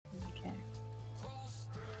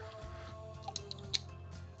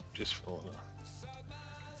just filling up.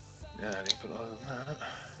 Yeah, I didn't put other than that.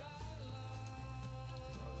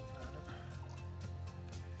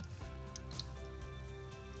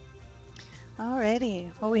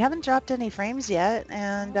 Alrighty. Well, we haven't dropped any frames yet,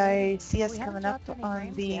 and I see us coming up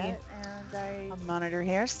on the monitor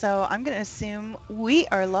here, so I'm going to assume we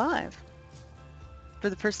are live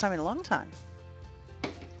for the first time in a long time.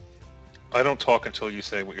 I don't talk until you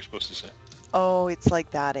say what you're supposed to say. Oh, it's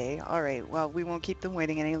like that, eh? All right. Well, we won't keep them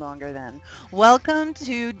waiting any longer then. Welcome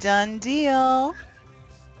to Done Deal.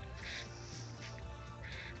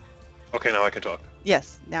 Okay, now I can talk.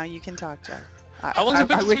 Yes, now you can talk, Jeff. How long has it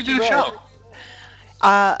been since we did a show?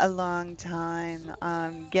 A long time.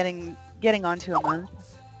 Getting onto a month.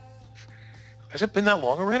 Has it been that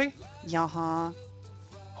long already? Yeah.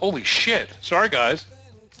 Holy shit. Sorry, guys.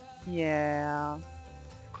 Yeah.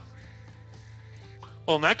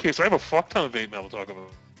 Well, in that case, I have a fuck ton of vape mail to talk about.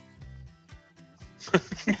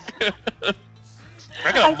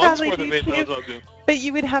 I got a month's worth of vape mail to talk to. But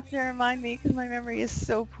you would have to remind me because my memory is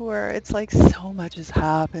so poor. It's like so much has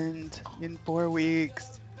happened in 4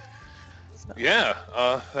 weeks. So. Yeah,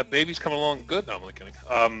 that baby's coming along good. No, I'm only kidding.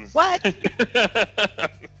 What?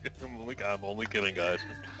 I'm only kidding, guys.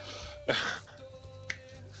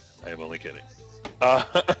 I am only kidding.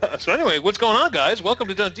 So anyway, what's going on, guys? Welcome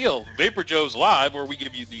to Done Deal, VaporJoe's Live, where we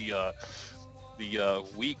give you the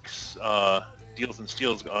week's deals and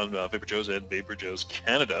steals on VaporJoe's and VaporJoe's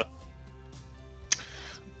Canada.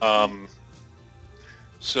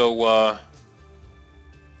 So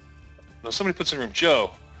now somebody puts in the room,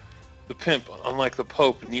 Joe, the pimp, unlike the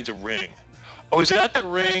Pope, needs a ring. Oh, is that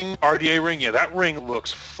ring? RDA ring? Yeah, that ring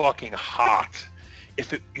looks fucking hot.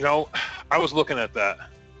 If it, you know, I was looking at that.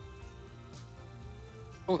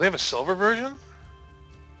 Oh, they have a silver version?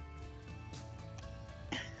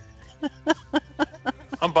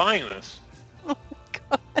 I'm buying this. Oh my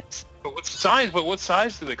gosh. But what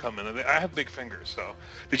size do they come in? I have big fingers, so.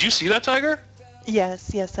 Did you see that, Tiger?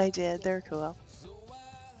 Yes, I did. They're cool.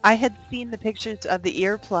 I had seen the pictures of the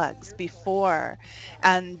earplugs before,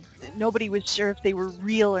 and nobody was sure if they were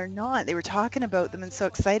real or not. They were talking about them and so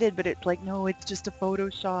excited, but it's like, no, it's just a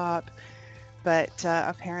Photoshop. But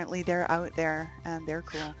apparently they're out there, and they're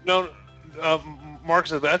cool. No, Mark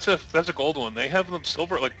said that's a gold one. They have them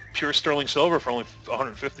silver, like pure sterling silver, for only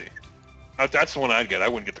 $150. That's the one I'd get. I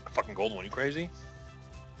wouldn't get the fucking gold one. You crazy?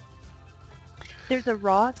 There's a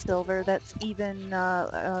raw silver that's even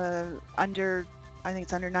under, I think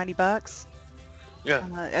it's under $90.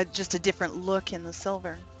 Yeah. Just a different look in the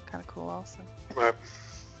silver. Kind of cool also. Right.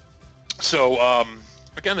 So,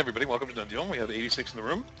 again, everybody, welcome to Done Deal. We have 86 in the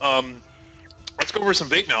room. Let's go over some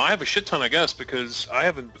vape now. I have a shit ton, I guess, because I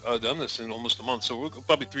haven't done this in almost a month, so we're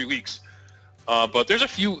probably 3 weeks. But there's a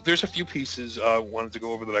few pieces I wanted to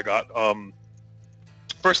go over that I got.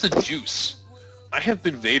 First, the juice. I have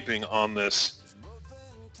been vaping on this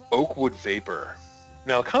Oakwood Vapor.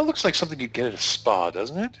 Now, it kind of looks like something you'd get at a spa,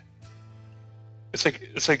 doesn't it? It's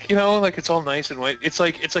like you know, like it's all nice and white. It's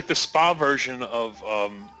like the spa version of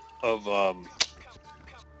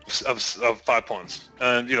 5 points,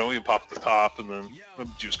 and you know, you pop the top, and then the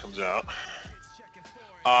juice comes out.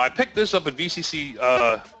 I picked this up at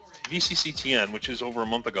VCCTN, which is over a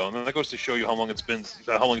month ago, and then that goes to show you how long it's been,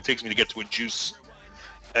 how long it takes me to get to a juice.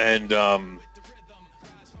 And oh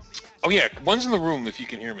yeah, one's in the room if you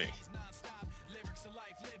can hear me.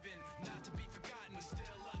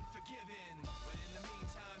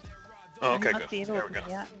 Oh, okay, good. There we go.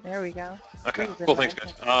 Yeah, there we go. Okay, cool. Thanks,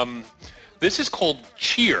 guys. This is called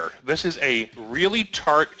Cheer. This is a really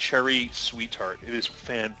tart cherry sweet tart. It is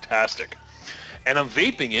fantastic. And I'm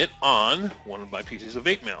vaping it on one of my pieces of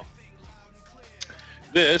vape mail.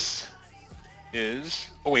 This is...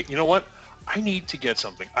 Oh, wait, you know what? I need to get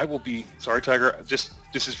something. I will be... Sorry, Tiger. This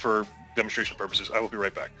is for demonstration purposes. I will be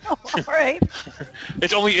right back. Oh, all right.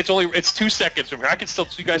 It's 2 seconds from here. I can still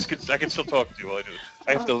talk to you while I do it.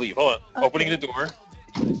 I have to leave. Hold on. Okay. Opening the door.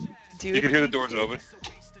 You can hear the doors open.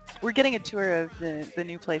 We're getting a tour of the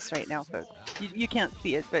new place right now, folks. You can't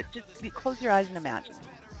see it, but just close your eyes and imagine.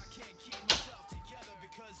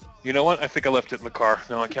 You know what? I think I left it in the car.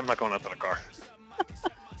 No, I'm not going out to the car.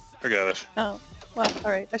 Forget it. Oh, well,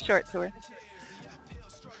 all right. A short tour.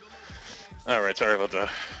 All right. Sorry about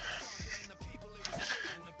that.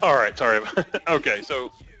 All right. Sorry. Okay.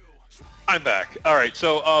 So I'm back. All right.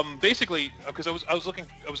 So basically, because I was going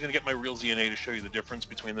to get my real ZNA to show you the difference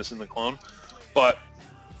between this and the clone, but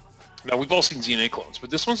now we've all seen ZNA clones, but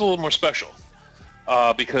this one's a little more special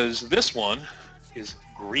because this one is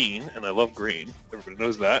green, and I love green. Everybody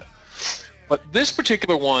knows that. But this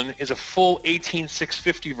particular one is a full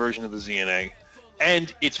 18650 version of the ZNA,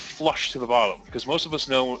 and it's flush to the bottom, because most of us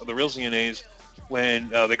know the real ZNAs, when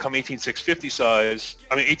they come 18650 size,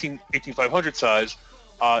 I mean 18500 size,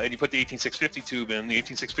 and you put the 18650 tube in, the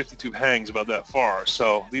 18650 tube hangs about that far.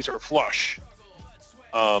 So these are flush,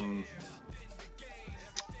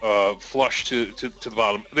 flush to the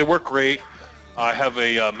bottom. They work great. I have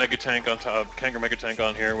a mega tank on top, Kanger mega tank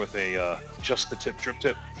on here with a just the tip drip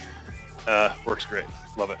tip. Works great.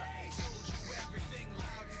 Love it.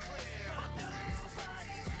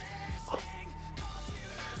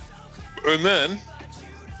 And then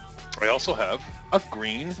I also have a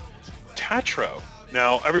green Tatro.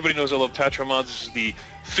 Now, everybody knows I love Tatro mods. This is the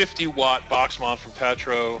 50-watt box mod from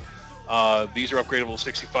Tatro. These are upgradable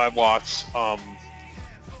 65 watts.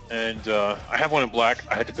 And I have one in black.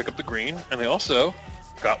 I had to pick up the green. And I also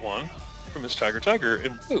got one from this TygerTyger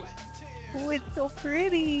in blue. Oh, it's so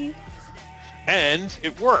pretty. And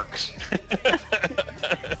it works.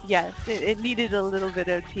 Yes, it needed a little bit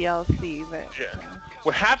of TLC, but... Yeah.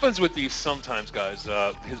 What happens with these sometimes, guys,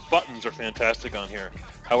 his buttons are fantastic on here.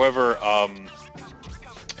 However,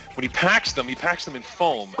 when he packs them in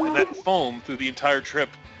foam, and that foam through the entire trip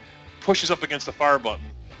pushes up against the fire button.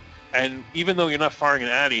 And even though you're not firing an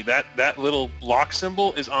addy, that little lock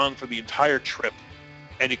symbol is on for the entire trip,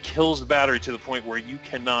 and it kills the battery to the point where you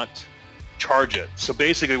cannot charge it. So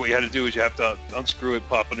basically what you had to do is you have to unscrew it,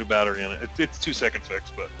 pop a new battery in it. It's a 2-second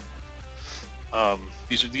fix, but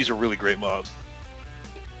these are really great mods.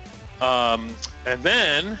 And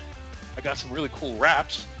then I got some really cool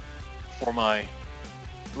wraps for my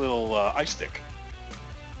little ice stick.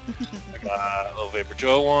 I got a little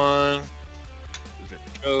VaporJoe one,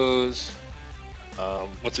 VaporJoe's.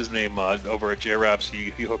 What's his name over at J-Wraps? He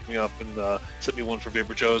hooked me up and sent me one for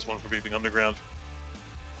VaporJoe's, one for Vaping Underground.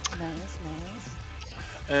 Nice.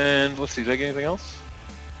 And let's see, did I get anything else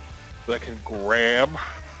that I can grab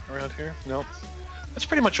around here? No. That's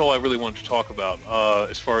pretty much all I really wanted to talk about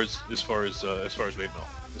as far as vape mill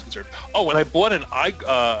is concerned. Oh, and I bought an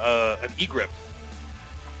e-grip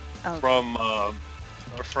from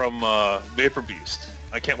Vapor Beast.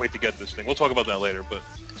 I can't wait to get this thing. We'll talk about that later. But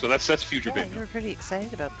so that's future vape mill. You were pretty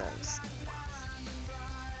excited about those.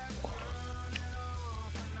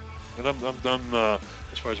 And I'm done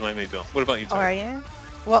as far as my vape mill. What about you, Tyler? Are you?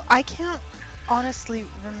 Well, I can't honestly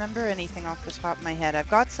remember anything off the top of my head. I've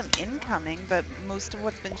got some incoming, but most of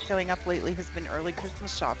what's been showing up lately has been early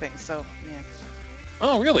Christmas shopping, so yeah.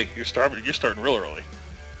 Oh, really? You're starting real early.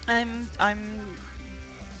 I'm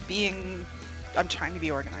trying to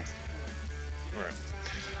be organized. All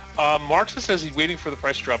right. Mark says he's waiting for the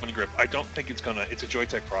price to drop on the grip. I don't think it's gonna. It's a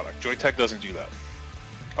Joytech product. Joytech doesn't do that.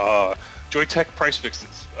 Joytech price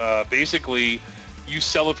fixes. Basically, you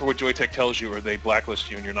sell it for what Joytech tells you, or they blacklist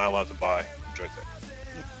you, and you're not allowed to buy from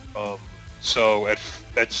Joytech. So at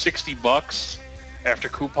 $60 after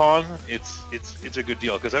coupon, it's a good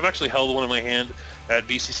deal, because I've actually held one in my hand at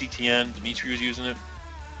VCCTN. Dimitri was using it.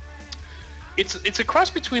 It's a cross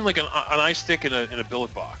between like an ice stick and a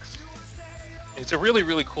billet box. It's a really,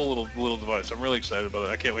 really cool little device. I'm really excited about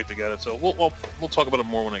it. I can't wait to get it. So we'll talk about it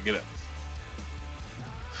more when I get it.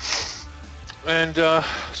 And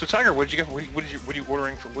so Tiger, what did you get? What are you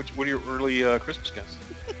ordering for? What are your early Christmas gifts?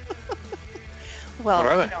 Well,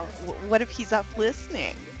 what are they? What if he's up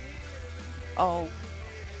listening? Oh,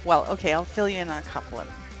 well, okay, I'll fill you in on a couple of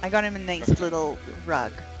them. I got him a nice little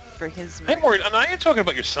rug for his room. I'm worried. I'm not even talking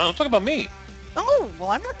about your son. I'm talking about me. Oh,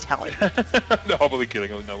 well, I'm not telling you. No, I'm only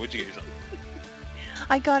kidding. No, what'd you get your son?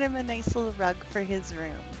 I got him a nice little rug for his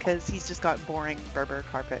room because he's just got boring Berber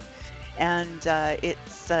carpet, and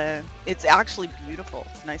it's actually beautiful.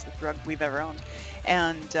 It's the nicest rug we've ever owned,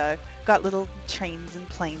 and got little trains and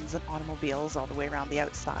planes and automobiles all the way around the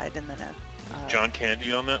outside, and then a John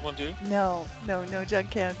Candy on that one too? No John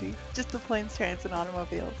Candy, just the planes, trains, and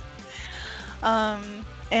automobiles.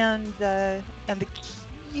 And the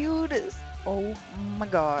cutest, oh my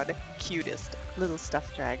God, cutest little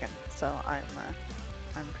stuffed dragon. So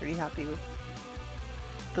I'm pretty happy with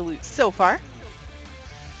the loot so far.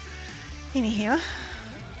 Anyhow,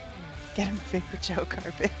 get him a VaporJoe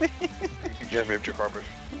carpet. Yeah, VaporJoe carpet.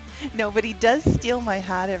 No, but he does steal my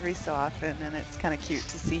hat every so often, and it's kind of cute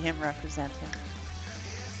to see him represent him.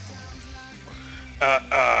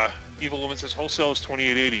 Evil Woman says wholesale is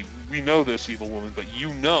 $28.80. We know this, Evil Woman, but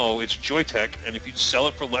you know it's Joytech, and if you sell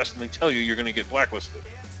it for less than they tell you, you're going to get blacklisted.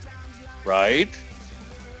 Right?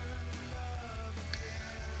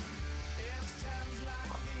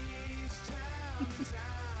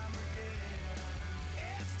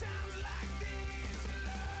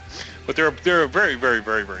 But they're a very, very,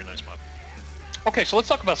 very, very nice mod. Okay, so let's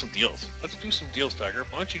talk about some deals. Let's do some deals, Tiger.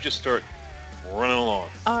 Why don't you just start running along?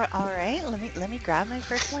 All right, let let me grab my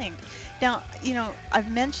first link. Now, you know,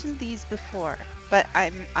 I've mentioned these before, but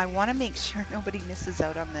I want to make sure nobody misses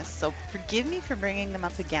out on this. So forgive me for bringing them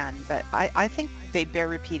up again, but I think they bear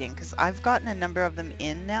repeating because I've gotten a number of them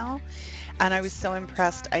in now, and I was so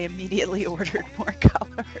impressed I immediately ordered more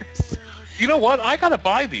colors. You know what? I gotta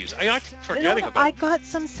buy these. I keep forgetting I about them. got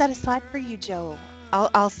some set aside for you, Joe.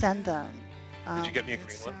 I'll send them. Did you get me a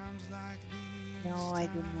green one? No, I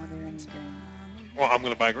didn't order any green. Well, I'm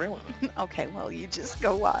gonna buy a green one. Okay, well, you just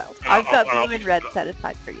go wild. And I've got I'll blue and keep red it up. set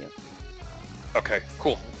aside for you. Okay,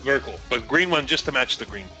 cool, very cool. But green one just to match the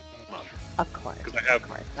green mod. Of course. Because Of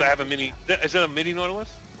course. I have a mini. Is that a mini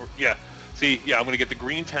Nautilus? Or, yeah. See, yeah, I'm gonna get the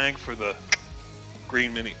green tank for the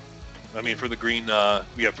green mini. I mean, for the green.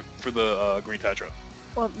 For the green Tetra.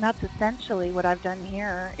 Well, that's essentially what I've done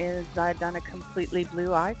here. Is I've done a completely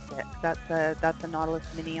blue e-cig. That's a Nautilus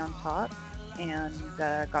mini on top, and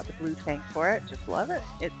got the blue tank for it. Just love it.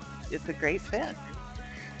 It's a great fit.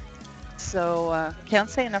 So can't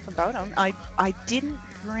say enough about them. I didn't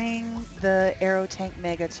bring the Aero Tank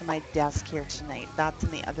Mega to my desk here tonight. That's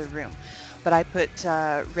in the other room. But I put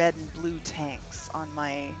red and blue tanks on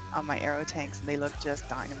my Aero tanks, and they look just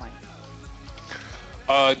dynamite.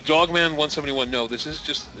 Dogman 171. No, this is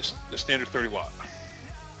just the standard 30 watt.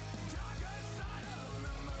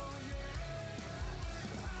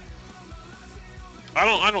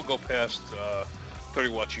 I don't go past 30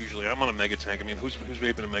 watts usually. I'm on a mega tank. I mean, who's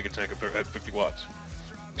vaping a mega tank at 50 watts?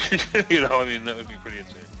 You know, I mean, that would be pretty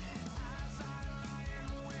insane.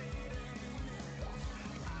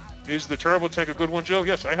 Is the turbo tank a good one, Joe?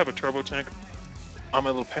 Yes, I have a turbo tank on my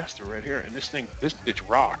little pass-through right here, and this bitch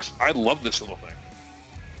rocks. I love this little thing.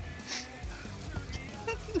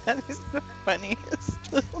 That is the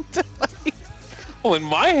funniest little device. Well, in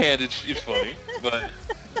my hand, it's funny, but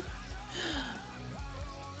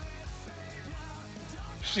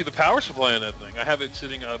see the power supply on that thing. I have it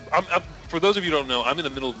sitting up. For those of you who don't know, I'm in the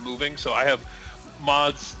middle of moving, so I have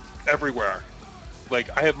mods everywhere. Like,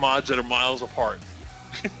 I have mods that are miles apart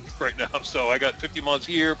right now. So I got 50 mods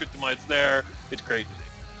here, 50 mods there. It's crazy.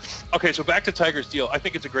 Okay, so back to Tiger's deal. I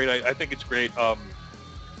think it's great. The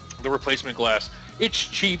replacement glass. It's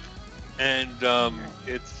cheap, and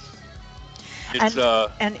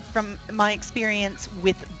and from my experience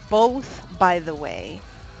with both, by the way,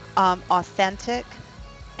 authentic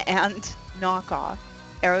and knockoff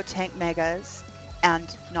Aero Tank Megas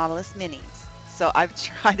and Nautilus Minis. So I've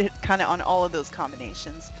tried it kind of on all of those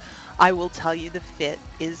combinations. I will tell you the fit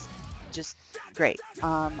is just great.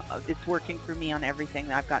 It's working for me on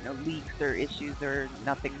everything. I've got no leaks or issues or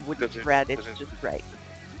nothing. Wouldn't thread. It's just great.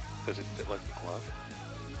 Does it fit like a glove?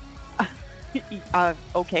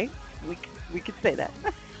 Okay, we could say that.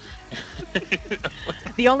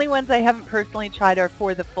 The only ones I haven't personally tried are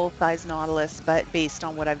for the full-size Nautilus, but based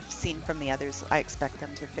on what I've seen from the others, I expect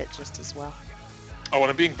them to fit just as well. Oh,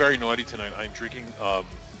 and I'm being very naughty tonight. I'm drinking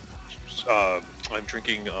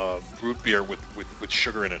root beer with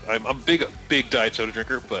sugar in it. I'm a big diet soda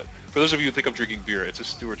drinker, but for those of you who think I'm drinking beer, it's a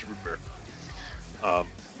Stewart's root beer.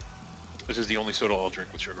 This is the only soda I'll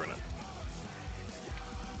drink with sugar in it.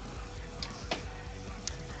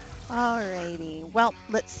 Alrighty, well,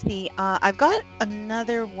 let's see. I've got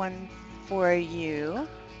another one for you.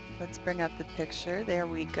 Let's bring up the picture. There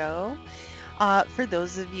we go. For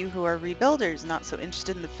those of you who are rebuilders, not so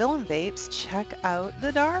interested in the film vapes, check out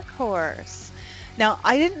the Dark Horse. Now,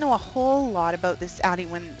 I didn't know a whole lot about this Addy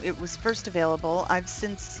when it was first available. I've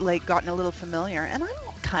since gotten a little familiar, and I'm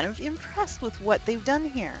kind of impressed with what they've done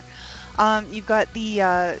here. You've got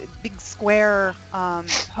the big square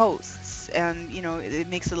posts, and you know, it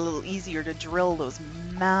makes it a little easier to drill those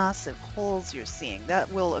massive holes you're seeing.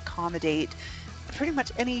 That will accommodate pretty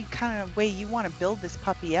much any kind of way you want to build this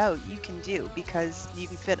puppy out, you can do, because you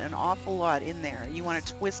can fit an awful lot in there. You want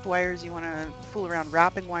to twist wires, you want to fool around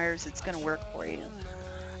wrapping wires, it's going to work for you.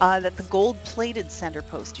 That the gold-plated center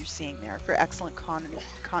post you're seeing there for excellent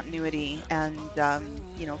continuity, and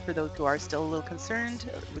you know, for those who are still a little concerned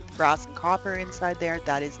with the brass and copper inside there,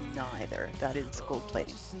 that is neither. That is gold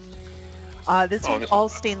plating. This one's all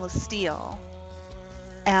stainless steel,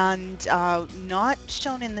 and not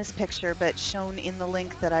shown in this picture, but shown in the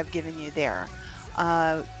link that I've given you there.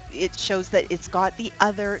 It shows that it's got the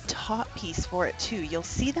other top piece for it too. You'll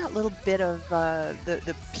see that little bit of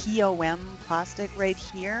the POM plastic right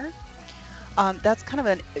here. That's kind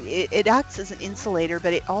of it acts as an insulator,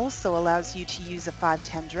 but it also allows you to use a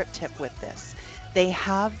 510 drip tip with this. They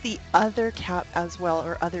have the other cap as well,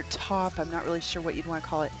 or other top, I'm not really sure what you'd want to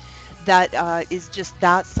call it, that is just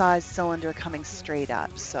that size cylinder coming straight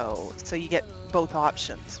up. So you get both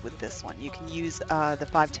options with this one. You can use the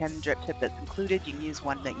 510 drip tip that's included. You can use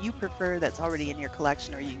one that you prefer that's already in your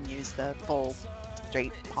collection, or you can use the full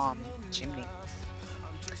straight palm chimney.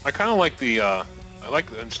 I kind of like the, I like,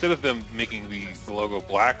 instead of them making the logo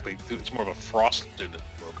black, it's more of a frosted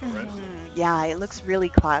logo, right? Yeah, it looks really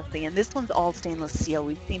classy. And this one's all stainless steel.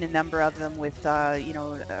 We've seen a number of them with,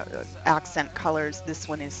 accent colors. This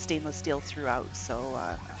one is stainless steel throughout.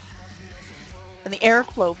 So, and the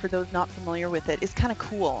airflow, for those not familiar with it, is kind of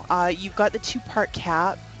cool. You've got the two-part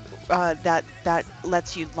cap that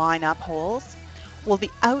lets you line up holes. Well, the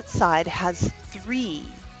outside has three.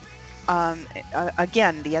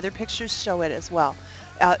 Again, the other pictures show it as well.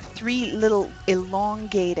 Three little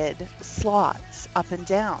elongated slots up and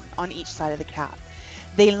down on each side of the cap.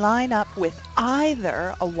 They line up with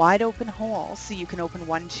either a wide open hole, so you can open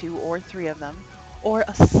 1, 2, or 3 of them, or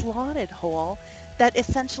a slotted hole that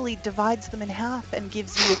essentially divides them in half and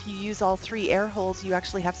gives you, if you use all 3 air holes, you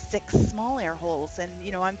actually have 6 small air holes.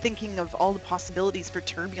 And, I'm thinking of all the possibilities for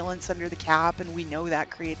turbulence under the cap, and we know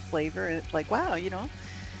that creates flavor. And it's like, wow,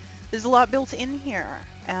 there's a lot built in here,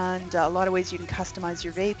 and a lot of ways you can customize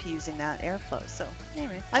your vape using that airflow. So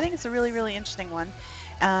anyway, I think it's a really, really interesting one.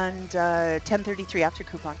 And 1033 after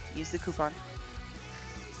coupon. Use the coupon.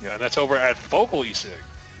 Yeah, and that's over at Focal e-cig.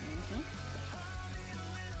 Mm-hmm.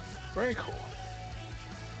 Very cool.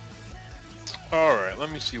 All right, let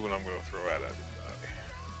me see what I'm going to throw at everybody.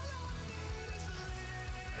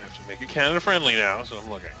 I have to make it Canada friendly now, so I'm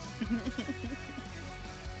looking.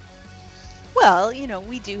 Well,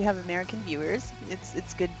 we do have American viewers.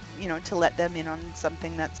 It's good, to let them in on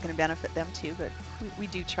something that's going to benefit them too. But we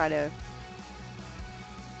do try to.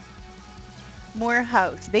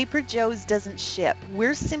 Morehouse. VaporJoe's doesn't ship.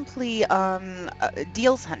 We're simply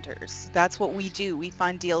deals hunters. That's what we do. We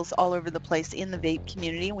find deals all over the place in the vape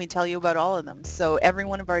community, and we tell you about all of them. So every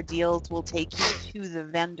one of our deals will take you to the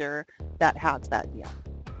vendor that has that deal.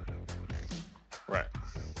 Right.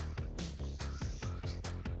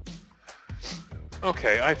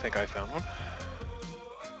 Okay, I think I found one.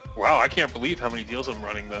 Wow, I can't believe how many deals I'm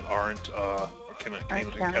running that aren't Canada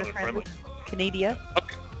friendly. Canada?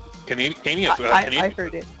 Okay. Canadian. I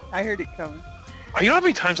heard it. I heard it coming. You know how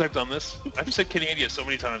many times I've done this? I've said Canadian so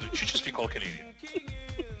many times. It should just be called Canadian.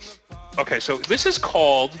 Okay, so this is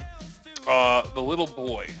called the Little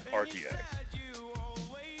Boy RDA.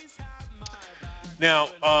 Now,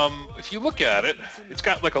 if you look at it, it's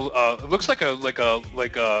got like it looks like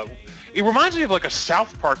it reminds me of like a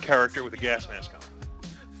South Park character with a gas mask on.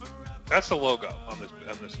 That's the logo on this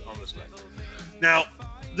thing. Now,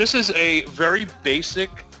 this is a very basic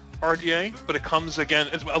RDA, but it comes again.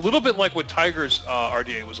 It's a little bit like what Tiger's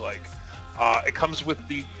RDA was like. It comes with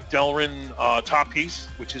the Delrin top piece,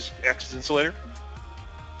 which is X insulator.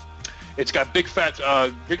 It's got big fat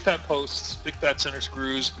posts, big fat center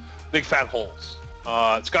screws, big fat holes.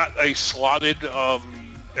 It's got a slotted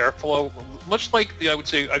airflow, much like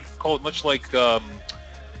I'd call it much like the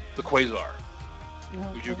Quasar.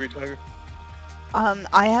 Would you agree, Tiger?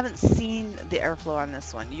 I haven't seen the airflow on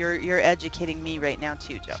this one. You're educating me right now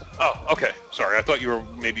too, Joe. Oh, okay. Sorry, I thought you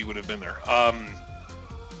would have been there.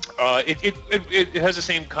 It has the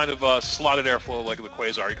same kind of slotted airflow like the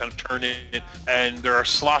Quasar. You kind of turn it, and there are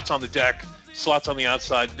slots on the deck, slots on the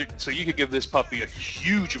outside, so you could give this puppy a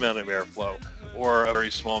huge amount of airflow or a very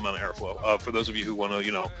small amount of airflow. For those of you who want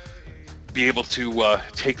to, be able to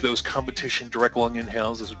take those competition direct lung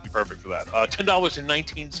inhales, this would be perfect for that.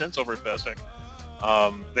 $10.19 over at Fastec.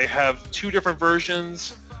 They have 2 different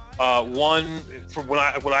versions. One, from what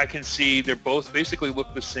I can see, they both basically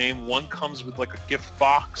look the same. One comes with like a gift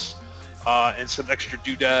box and some extra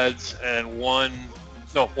doodads, and one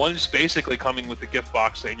is basically coming with the gift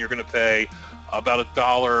box, and you're going to pay about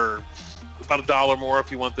 $1 more if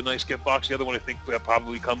you want the nice gift box. The other one, I think,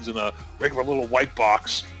 probably comes in a regular little white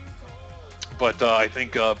box. But I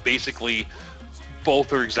think basically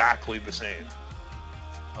both are exactly the same.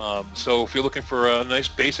 So if you're looking for a nice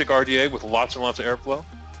basic RDA with lots and lots of airflow,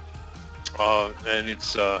 and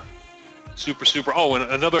it's super, super... Oh,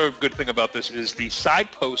 and another good thing about this is the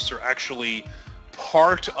side posts are actually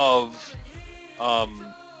part of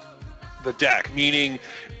the deck, meaning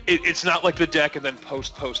it's not like the deck and then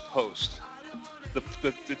post.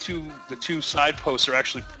 The two side posts are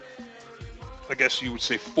actually, I guess you would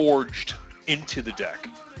say, forged into the deck,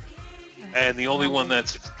 and the only one the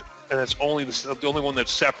only one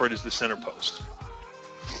that's separate is the center post.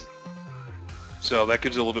 So that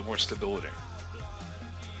gives it a little bit more stability.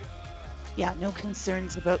 Yeah, no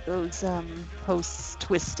concerns about those posts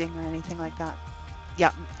twisting or anything like that.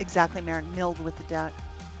 Yeah, exactly, Maren. Milled with the deck.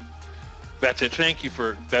 That's it. Thank you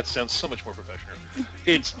for that. Sounds so much more professional.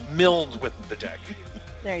 It's milled with the deck.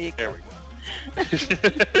 There you There go. we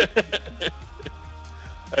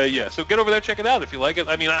go. Yeah, so get over there, check it out if you like it.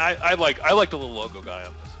 I mean, I like the little logo guy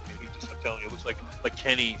on this. I mean, I'm telling you, it looks like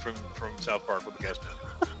Kenny from South Park with the gas man.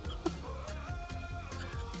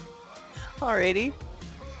 Alrighty.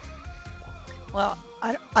 Well,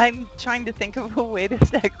 I'm trying to think of a way to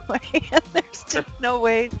segue, and there's just no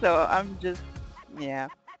way. So I'm just, yeah,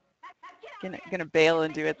 gonna bail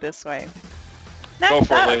and do it this way. Go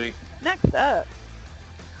for it, lady. Next up,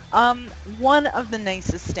 one of the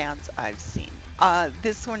nicest stands I've seen.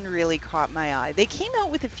 This one really caught my eye. They came out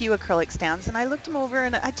with a few acrylic stands, and I looked them over,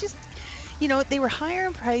 and I just, they were higher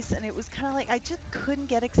in price, and it was kind of like I just couldn't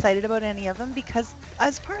get excited about any of them because,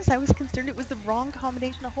 as far as I was concerned, it was the wrong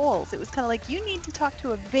combination of holes. It was kind of like you need to talk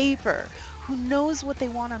to a vapor who knows what they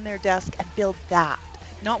want on their desk and build that,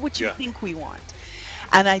 not what you think we want.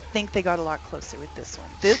 And I think they got a lot closer with this one.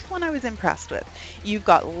 This one I was impressed with. You've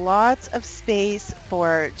got lots of space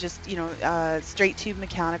for just, straight tube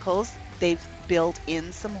mechanicals. They've built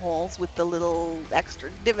in some holes with the little extra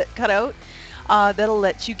divot cut out. That'll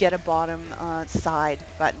let you get a bottom side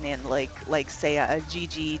button in, like say a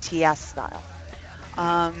GGTS style.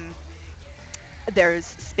 There's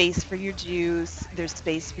space for your juice. There's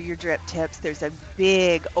space for your drip tips. There's a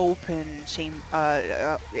big open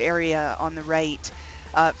area on the right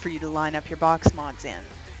for you to line up your box mods in.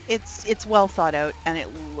 It's well thought out and it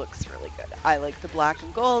looks really good. I like the black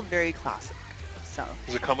and gold, very classic. So.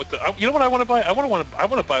 Does it come with the? You know what I want to buy? I want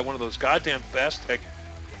to buy one of those goddamn Fastech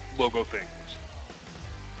logo things.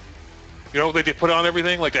 They put it on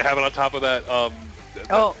everything, like they have it on top of that.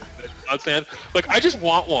 That stand. Like I just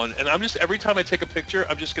want one, and I'm just every time I take a picture,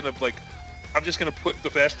 I'm just gonna put the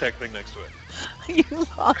Fastech thing next to it. You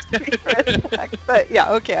lost me for a sec, but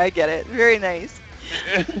yeah, okay, I get it. Very nice.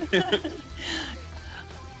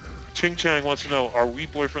 Ching Chang wants to know: are we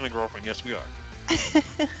boyfriend and girlfriend? Yes, we are.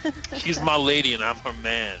 She's my lady, and I'm her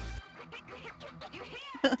man.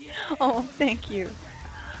 Oh, thank you.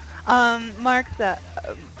 Mark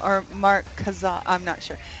Kazan, I'm not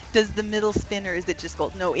sure. Does the middle spin or is it just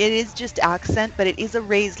gold? No, it is just accent, but it is a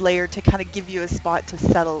raised layer to kind of give you a spot to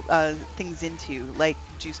settle things into, like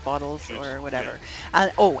juice bottles or whatever.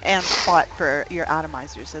 Yeah. And spot for your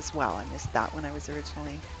atomizers as well. I missed that when I was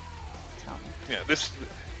originally telling you. Yeah, this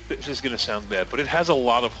is going to sound bad, but it has a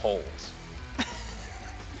lot of holes.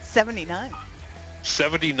 79.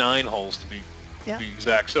 79 holes to be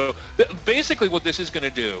exact. So basically what this is going to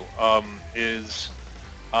do is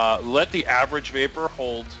let the average vapor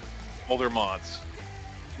hold all their mods,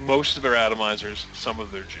 most of their atomizers, some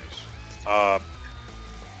of their juice.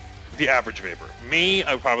 The average vapor. Me,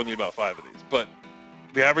 I probably need about 5 of these, but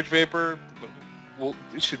the average vapor, well,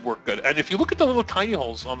 it should work good. And if you look at the little tiny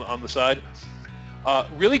holes on the side,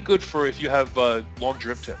 really good for if you have long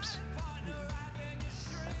drip tips.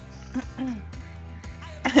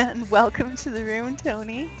 And welcome to the room,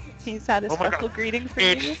 Tony. He's had a special greeting for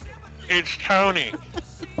you. It's Tony.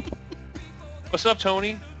 What's up,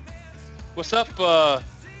 Tony? What's up,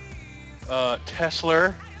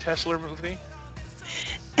 Tesla movie?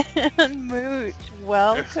 And Mooch,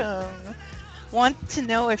 welcome. Wants to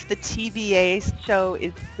know if the TBA show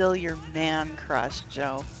is still your man crush,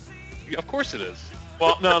 Joe. Yeah, of course it is.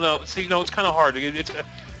 Well, no. See, no, it's kind of hard.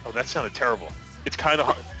 Oh, that sounded terrible. It's kind of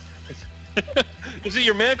hard. Is it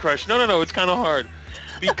your man crush? No. It's kind of hard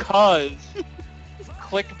because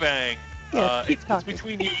ClickBang. It's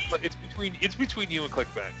between you. It's between you and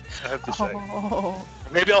ClickBang. I have to say. Oh.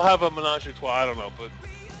 Maybe I'll have a menage a trois. I don't know, but.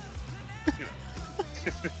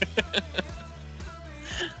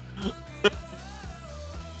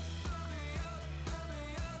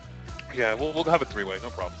 Yeah, we'll have a 3-way. No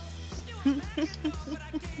problem.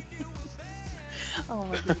 Oh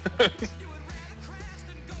my goodness.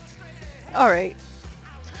 All right.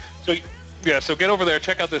 So get over there,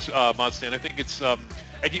 check out this mod stand. I think it's and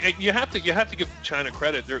you have to give China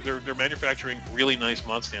credit. They're manufacturing really nice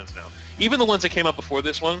mod stands now. Even the ones that came out before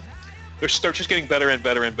this one, they're just getting better and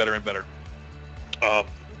better and better and better.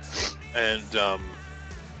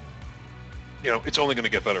 It's only going to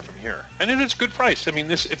get better from here. And it's a good price. I mean,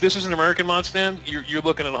 if this is an American mod stand, you're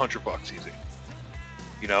looking at $100 easy.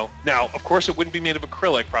 Now of course it wouldn't be made of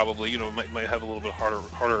acrylic. Probably, it might have a little bit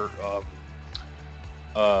harder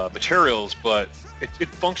materials, but it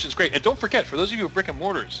functions great. And don't forget, for those of you with brick and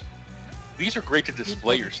mortars, these are great to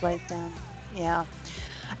display your stuff. Yeah.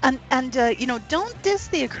 And don't diss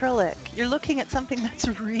the acrylic. You're looking at something that's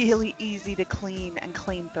really easy to clean and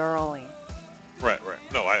clean thoroughly. Right.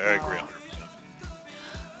 No, I agree 100%.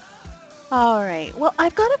 All right. Well,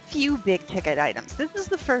 I've got a few big ticket items. This is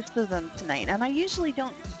the first of them tonight, and I usually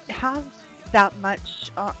don't have that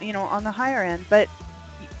much, on the higher end, but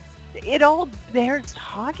it all bears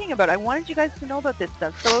talking about. I wanted you guys to know about this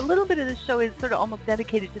stuff. So a little bit of the show is sort of almost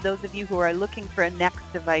dedicated to those of you who are looking for a next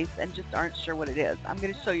device and just aren't sure what it is. I'm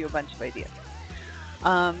going to show you a bunch of ideas.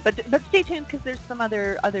 But stay tuned because there's some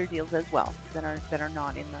other deals as well that are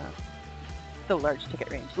not in the so large ticket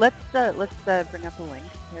range. Let's bring up a link.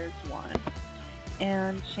 Here's one,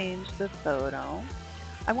 and change the photo.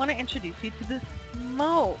 I want to introduce you to the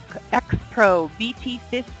Smoke X Pro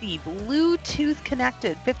BT50 Bluetooth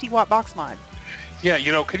connected 50-watt box mod. Yeah,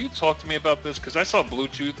 can you talk to me about this? Because I saw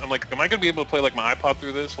Bluetooth. I'm like, am I going to be able to play like my iPod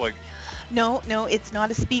through this? Like, No, it's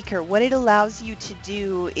not a speaker. What it allows you to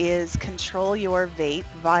do is control your vape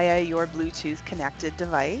via your Bluetooth connected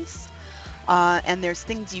device. And there's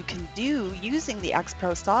things you can do using the X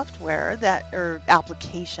Pro software or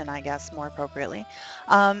application, I guess, more appropriately,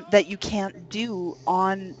 that you can't do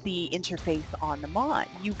on the interface on the mod.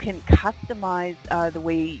 You can customize the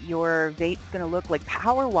way your vape's going to look, like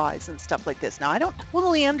power-wise and stuff like this. Now, I don't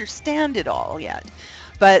totally understand it all yet,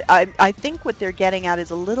 but I think what they're getting at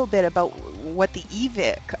is a little bit about what the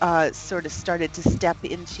eVic sort of started to step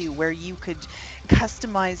into, where you could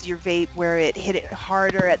customize your vape where it hit it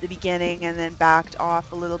harder at the beginning and then backed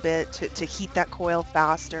off a little bit to heat that coil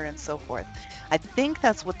faster and so forth. I think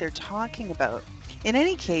that's what they're talking about. In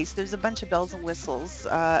any case, there's a bunch of bells and whistles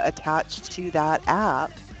attached to that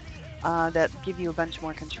app that give you a bunch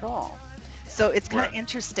more control. So it's kind of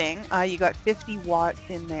interesting. You got 50 watts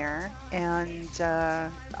in there, and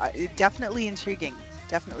definitely intriguing.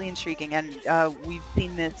 Definitely intriguing, and we've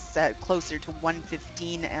seen this closer to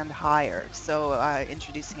 115 and higher. So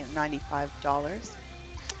introducing it at $95.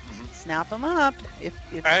 Mm-hmm. Snap them up if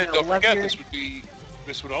and don't forget,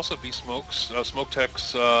 this would also be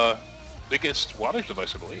Smoke-Tech's biggest wattage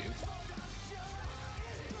device, I believe.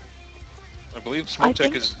 I believe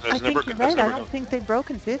Smoke-Tech has never. Right. I don't think they've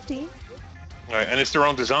broken 50. Right, and it's their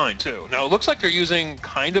own design too. Now it looks like they're using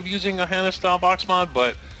a HANA style box mod,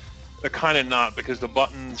 but they're kind of not, because the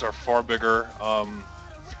buttons are far bigger. I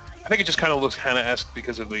think it just kind of looks HANA-esque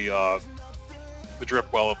because of the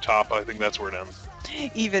drip well up top. I think that's where it ends.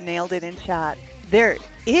 Eva nailed it in chat. There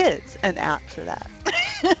is an app for that.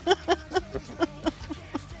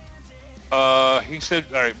 He said,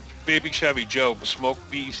 all right, Baby Chevy Joe, Smoke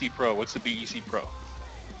BEC Pro. What's the BEC Pro?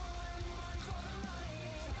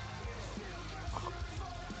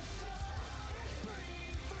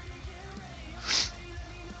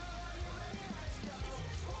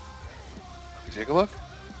 Take a look.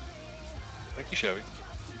 Thank you, Chevy.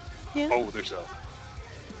 Yeah. Oh, there's a.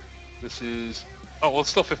 This is. Oh, well, it's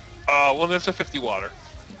still 50. Well, that's a 50 watter.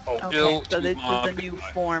 Oh, okay. So this is a new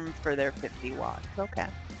form for their 50 watts. Okay.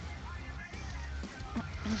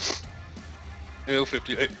 Ew,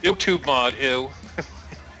 50. Ew, tube mod. Ew.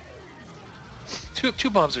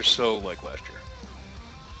 Tube mods are so like last year.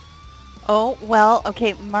 Oh, well,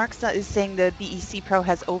 okay, Mark is saying the BEC Pro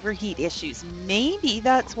has overheat issues. Maybe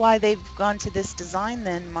that's why they've gone to this design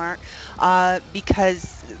then, Mark,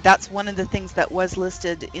 because that's one of the things that was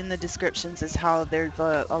listed in the descriptions, is how there's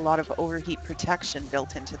a lot of overheat protection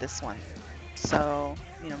built into this one. So,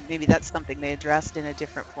 maybe that's something they addressed in a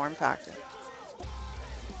different form factor.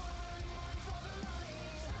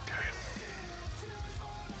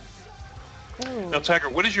 Oh. Now, Tiger,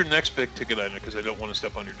 what is your next big ticket item? Because I don't want to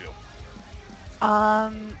step on your deal. I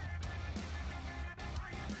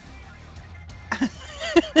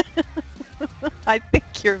think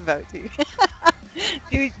you're about to.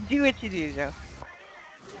 do what you do, Joe.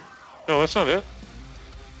 No, that's not it.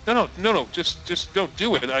 No. Just don't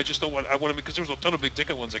do it. I just don't want. I want to, because there was a ton of big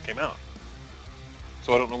ticket ones that came out.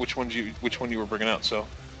 So I don't know which one you were bringing out. So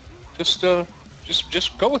just go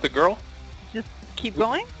with it, girl. Just keep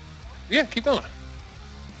going. Yeah, keep going.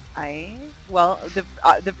 Well,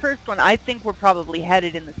 the first one, I think we're probably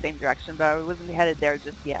headed in the same direction, but I wasn't headed there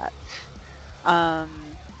just yet.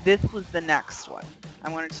 This was the next one. I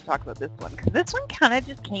wanted to talk about this one, because this one kind of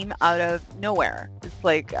just came out of nowhere. It's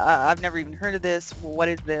like, I've never even heard of this. Well, what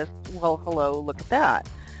is this? Well, hello, look at that.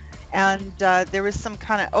 And there was some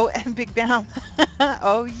kind of, oh, and Big Bam.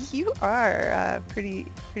 Oh, you are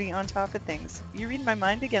pretty on top of things. You're reading my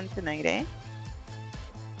mind again tonight, eh?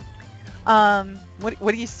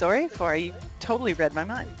 What are you sorry for? You totally read my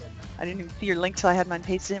mind. I didn't even see your link till I had mine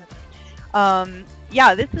pasted in.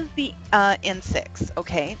 Yeah, this is the N6.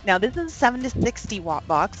 Okay, now this is a 7 to 60 watt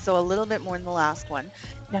box, so a little bit more than the last one.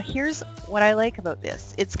 Now here's what I like about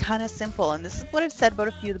this. It's kind of simple, and this is what I've said about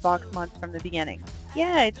a few of the box mods from the beginning.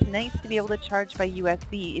 Yeah, it's nice to be able to charge by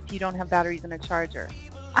USB if you don't have batteries and a charger.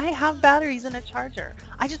 I have batteries and a charger.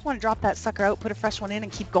 I just want to drop that sucker out, put a fresh one in,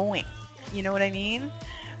 and keep going. You know what I mean?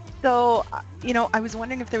 So, I was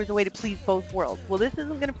wondering if there was a way to please both worlds. Well, this isn't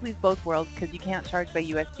going to please both worlds because you can't charge by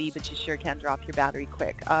USB, but you sure can drop your battery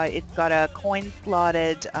quick. It's got a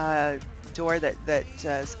coin-slotted door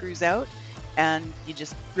that screws out, and you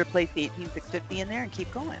just replace the 18650 in there and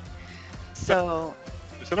keep going. So,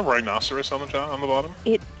 is that a rhinoceros on the top, on the bottom?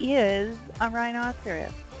 it is a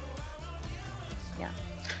rhinoceros. Yeah.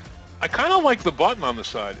 I kind of like the button on the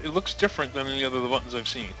side. It looks different than any other of the buttons I've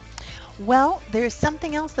seen. Well, there's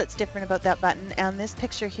something else that's different about that button, and this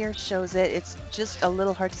picture here shows it. It's just a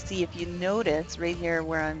little hard to see. If you notice right here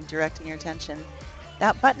where I'm directing your attention,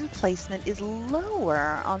 that button placement is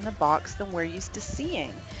lower on the box than we're used to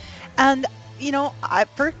seeing. And, at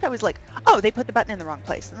first I was like, oh, they put the button in the wrong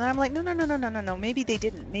place. And then I'm like, no, maybe they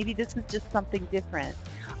didn't. Maybe this is just something different.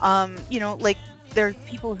 Like there's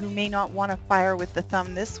people who may not want to fire with the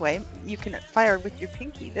thumb this way. You can fire with your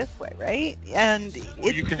pinky this way, right? And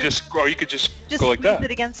you could just go like squeeze that.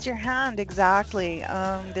 it against your hand, exactly.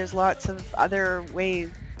 There's lots of other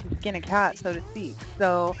ways to skin a cat, so to speak.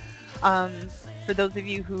 So for those of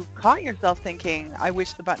you who caught yourself thinking, I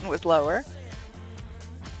wish the button was lower,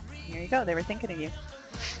 here you go. They were thinking of you.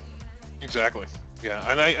 Exactly. Yeah,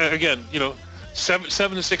 and again, 7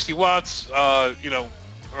 to 60 watts.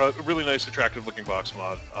 A really nice, attractive-looking box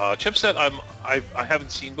mod. Chipset I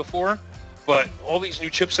haven't seen before, but all these new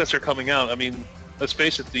chipsets are coming out. I mean, let's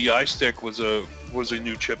face it, the iStick was a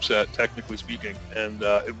new chipset, technically speaking, and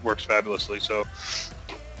it works fabulously. So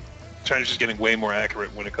China's just getting way more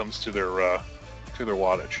accurate when it comes to their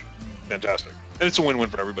wattage. Fantastic, and it's a win-win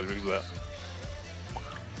for everybody because of that.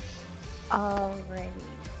 Alrighty.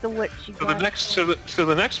 So what you got? So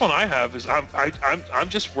the next one I have is I'm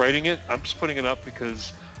just writing it. I'm just putting it up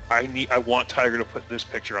because I want Tiger to put this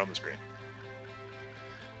picture on the screen.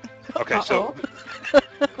 Okay, so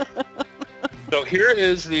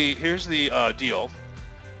here's the deal.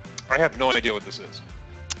 I have no idea what this is.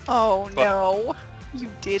 Oh no, you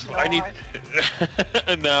did not. I need.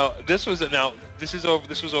 Now this was over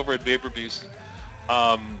at VaporBeast,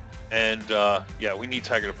 yeah, we need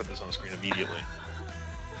Tiger to put this on the screen immediately.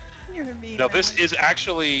 You're a mean Now man. this is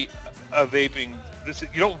actually a vaping.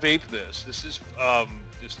 You don't vape this. This is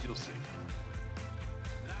you'll see.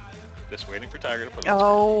 Just waiting for Tiger to put it on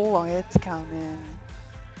Oh, it's coming.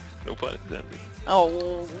 the screen. No pun intended.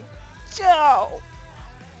 Oh, Joe.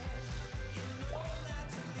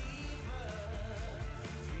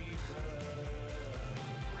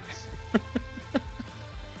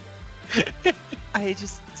 I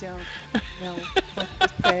just don't know what to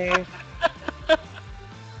say.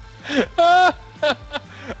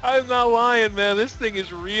 I'm not lying, man. This thing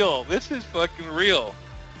is real. This is fucking real.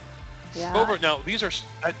 Yeah. Over now. These are,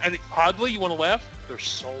 and oddly, you want to laugh? They're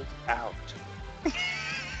sold out.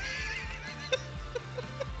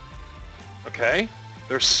 Okay,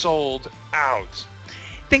 they're sold out.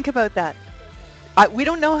 Think about that. We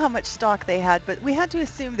don't know how much stock they had, but we had to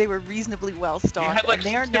assume they were reasonably well stocked, like, and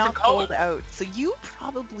they are six now different colors. sold out. So you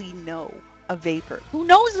probably know a vapor. Who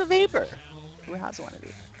knows a vapor? Who has one of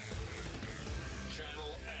these?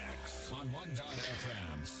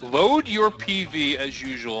 Load your PV as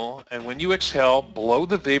usual, and when you exhale, blow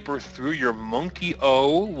the vapor through your monkey O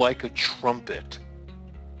like a trumpet.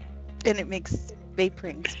 And it makes vape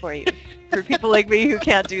rings for you, for people like me who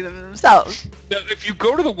can't do them themselves. Now, if you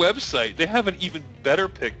go to the website, they have an even better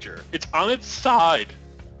picture. It's on its side.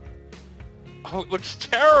 Oh, it looks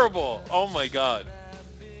terrible. Oh my god.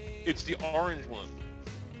 It's the orange one.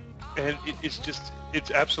 And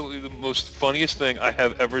it's absolutely the most funniest thing I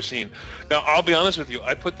have ever seen. Now, I'll be honest with you.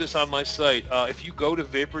 I put this on my site. If you go to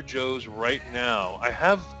VaporJoe's right now, I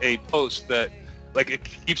have a post that, it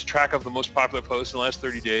keeps track of the most popular posts in the last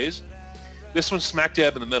 30 days. This one's smack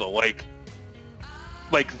dab in the middle. Like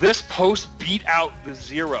this post beat out the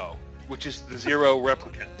Zero, which is the Zero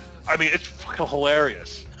replicant. I mean, it's fucking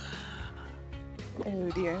hilarious.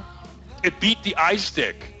 Oh dear. It beat the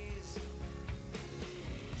iStick.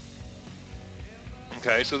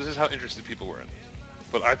 Okay, so this is how interested people were in this.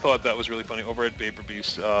 But I thought that was really funny. Over at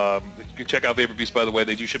VaporBeast, you can check out VaporBeast, by the way.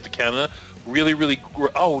 They do ship to Canada. Really,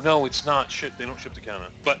 oh, no, it's not. Shit, they don't ship to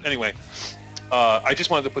Canada. But anyway, I just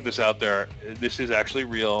wanted to put this out there. This is actually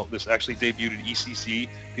real. This actually debuted at e-cig.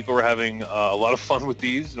 People were having a lot of fun with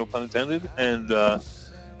these, no pun intended. And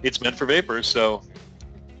it's meant for vapors, so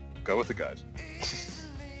go with it, guys.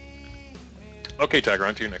 Okay, Tiger,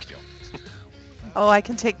 on to your next deal. Oh, I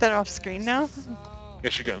can take that off screen now?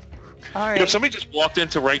 Yes, you can. All right. You know, if somebody just walked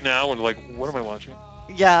into right now and like, what am I watching?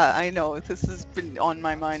 Yeah, I know. This has been on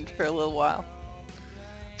my mind for a little while.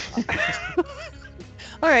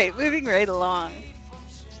 All right, moving right along.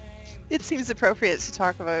 It seems appropriate to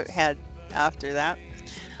talk about head after that.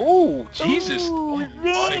 Oh, Jesus. Ooh, Oh,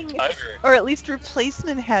 my zing! Tiger. Or at least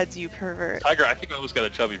replacement heads, you pervert. Tiger, I think I almost got a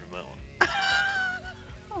chubby from that one.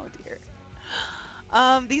 Oh dear.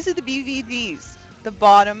 These are the BVDs, the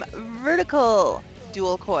bottom vertical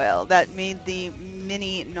dual coil that made the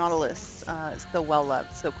mini Nautilus so well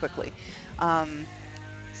loved so quickly.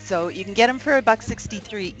 So you can get them for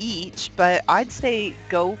 $1.63 each, but I'd say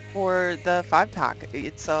go for the 5-pack.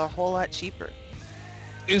 It's a whole lot cheaper.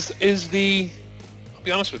 Is the, I'll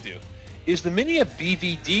be honest with you, is the Mini a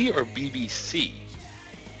BVD or BBC?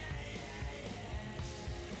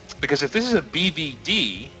 Because if this is a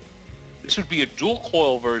BVD, this would be a dual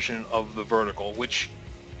coil version of the vertical, which,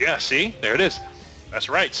 yeah, see, there it is. That's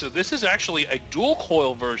right. So this is actually a dual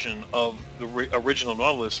coil version of the original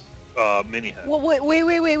Nautilus mini head. Well, wait.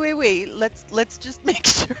 Let's just make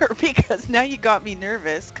sure, because now you got me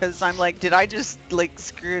nervous, because I'm like, did I just like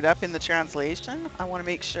screw it up in the translation? I want to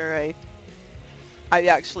make sure I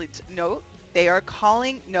actually no, they are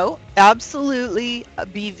calling no, absolutely a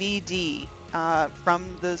BVD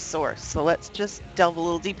from the source. So let's just delve a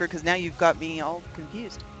little deeper, because now you've got me all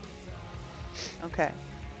confused. Okay.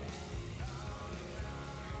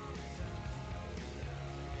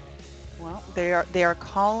 Well, they are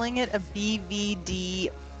calling it a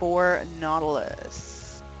BVD for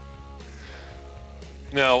Nautilus.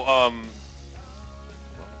 Now,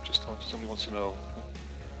 just somebody wants to know.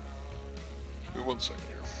 Wait 1 second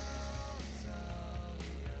here.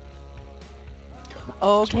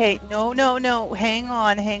 Okay, no. Hang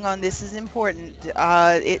on. This is important.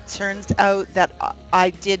 It turns out that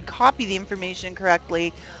I did copy the information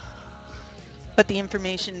correctly, but the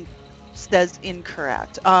information says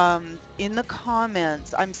incorrect. In the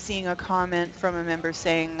comments, I'm seeing a comment from a member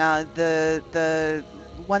saying the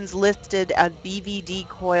ones listed as BVD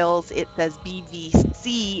coils, it says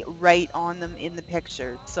BVC right on them in the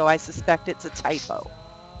picture. So I suspect it's a typo.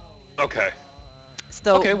 Okay.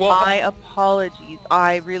 So okay, well, my apologies.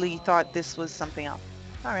 I really thought this was something else.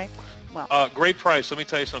 All right. Well, great price. Let me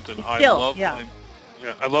tell you something. still,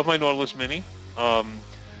 I love my Nautilus Mini.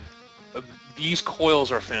 These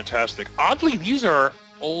coils are fantastic. Oddly, these are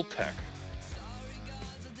old tech.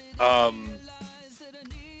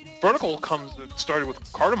 Vertical started with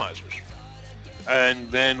cartomizers,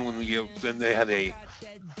 and then then they had a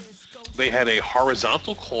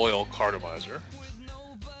horizontal coil cartomizer,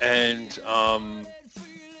 and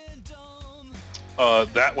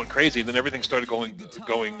that went crazy. Then everything started went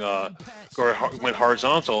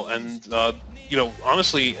horizontal, and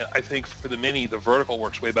honestly, I think for the Mini, the vertical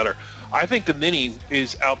works way better. I think the Mini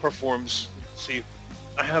outperforms. See,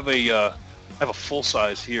 I have a full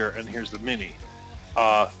size here, and here's the Mini.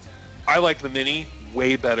 I like the Mini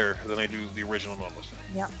way better than I do the original Nautilus.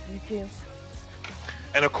 Yeah, me too.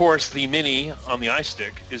 And of course, the Mini on the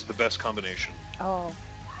iStick is the best combination. Oh,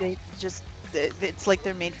 it's like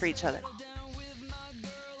they're made for each other.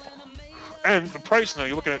 And the price now,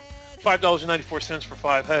 you're looking at $5.94 for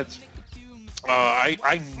 5 heads.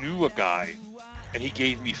 I knew a guy, and he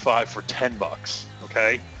gave me 5 for $10.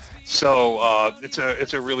 Okay, so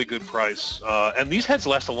it's a really good price. And these heads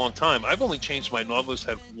last a long time. I've only changed my Nautilus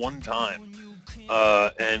head 1 time,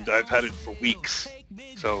 and I've had it for weeks.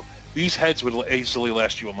 So these heads would easily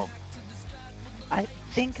last you a month. I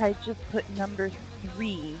think I just put number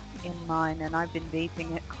 3 in mine, and I've been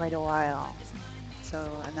vaping it quite a while.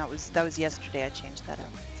 So, and that was yesterday. I changed that out.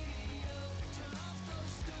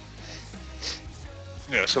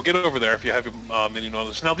 Yeah, so get over there if you have your mini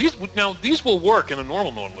Nautilus. Now these will work in a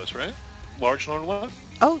normal Nautilus, right? Large Nautilus.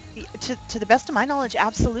 Oh, to the best of my knowledge,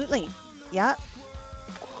 absolutely. Yeah.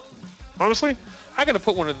 Honestly, I got to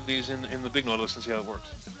put one of these in the big Nautilus and see how it works.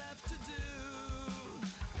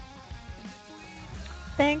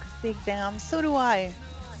 Thanks, Big Bam. So do I.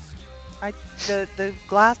 The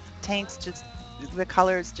glass tanks the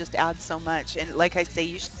colors just add so much, and like I say,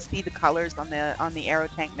 you should see the colors on the Aero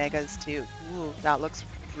Tank Megas too. Ooh, that looks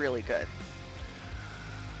really good.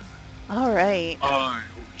 All right.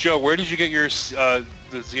 Joe, where did you get your the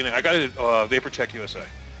Xena? I got it at VaporTech USA.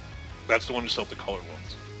 That's the one who sold the colored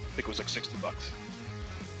ones. I think it was like $60.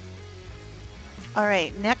 All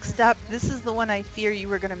right. Next up, this is the one I fear you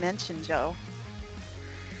were going to mention, Joe.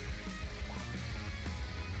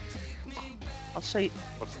 I'll show you.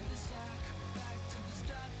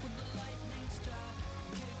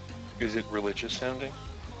 Is it religious sounding?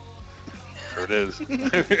 Sure it is.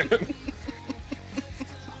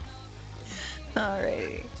 All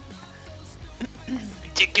right.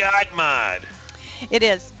 It's a God mod. It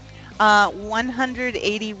is.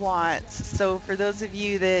 180 watts. So for those of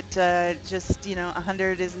you that just,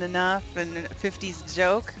 100 isn't enough and 50's a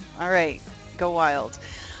joke, all right, go wild.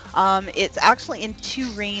 It's actually in two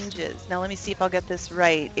ranges. Now let me see if I'll get this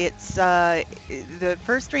right. It's the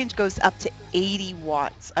first range goes up to 80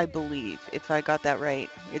 watts, I believe, if I got that right.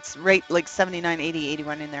 It's right like 79, 80,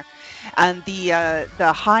 81 in there. And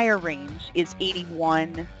the higher range is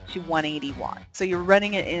 81 to 180 watts. So you're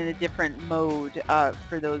running it in a different mode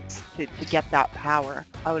for those to get that power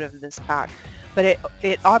out of this pack. But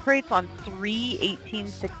it operates on three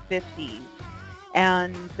 18650s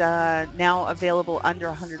and now available under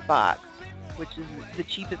 $100, which is the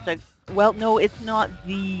cheapest. Well, no, it's not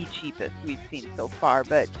the cheapest we've seen so far,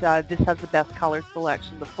 but this has the best color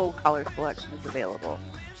selection. The full color selection is available.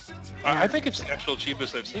 I think it's the actual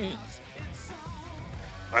cheapest I've seen.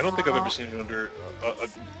 I don't think I've ever seen it under,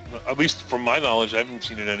 at least from my knowledge, I haven't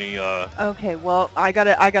seen it any. Okay, well, I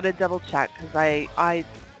gotta double check because I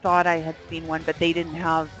thought I had seen one, but they didn't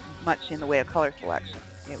have much in the way of color selection.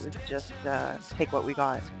 It was just take what we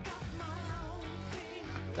got.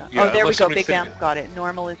 So, Yeah, oh, there we go. Big think... Bam's got it.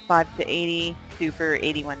 Normal is 5 to 80. Super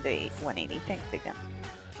 81 to 180. Thanks, Big Bam.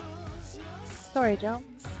 Sorry, Joe.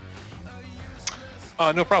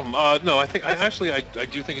 No problem. No, I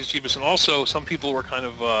do think it's cheapest, and also some people were kind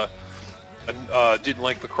of didn't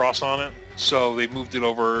like the cross on it, so they moved it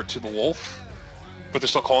over to the Wolf, but they're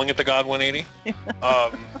still calling it the God 180.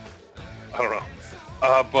 I don't know,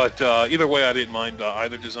 but either way, I didn't mind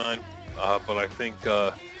either design. But I think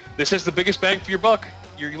this is the biggest bang for your buck.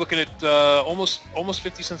 You're looking at almost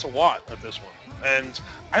 50 cents a watt at this one, and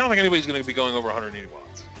I don't think anybody's going to be going over 180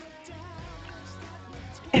 watts.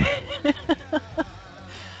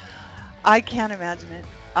 I can't imagine it.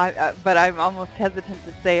 But I'm almost hesitant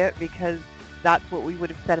to say it because that's what we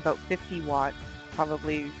would have said about 50 watts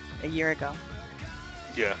probably a year ago.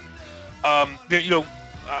 Yeah. The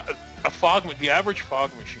average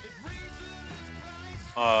fog machine.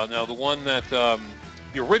 Now the one that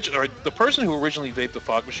the person who originally vaped the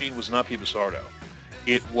fog machine was not P. Basardo.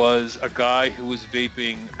 It was a guy who was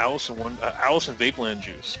vaping Allison Vapeland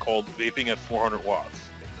juice called Vaping at 400 watts.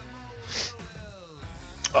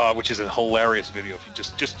 Which is a hilarious video. If you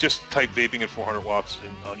just type vaping at 400 watts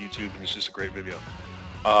on YouTube, and it's just a great video.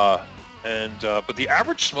 But the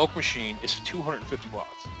average smoke machine is 250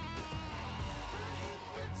 watts.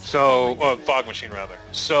 So, fog machine rather.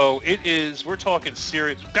 So it is. We're talking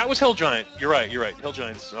serious. That was Hill Giant. You're right. Hill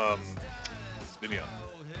Giant's video.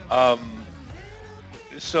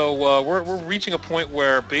 So we're reaching a point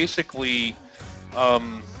where basically,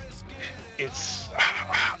 it's.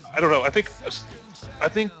 I don't know. I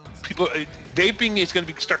think people vaping is going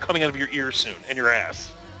to start coming out of your ears soon and your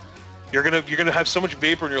ass. You're gonna have so much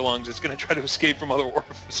vapor in your lungs, it's going to try to escape from other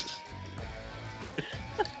orifices.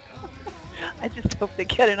 I just hope they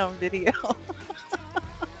get it on video.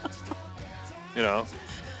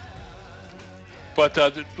 But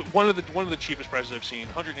one of the cheapest prices I've seen,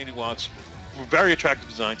 180 watts, very attractive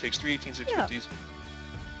design, takes three 18650s.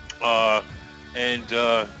 Yeah. And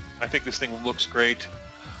I think this thing looks great.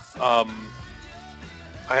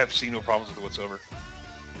 I have seen no problems with it whatsoever.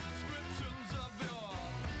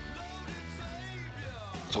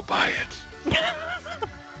 So buy it.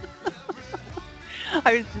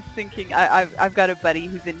 I was just thinking, I've got a buddy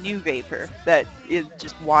who's a new vapor that is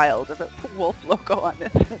just wild about the Wolf logo on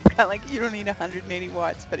this. It's kind of like, you don't need 180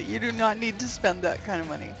 watts, but you do not need to spend that kind of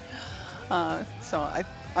money. So I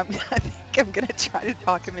think I'm going to try to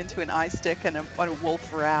talk him into an iStick and a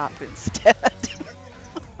Wolf wrap instead.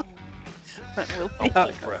 We'll see how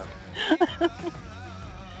it goes.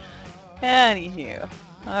 Anywho,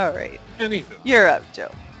 all right. You're up,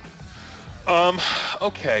 Joe.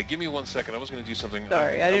 Okay, give me 1 second. I was going to do something.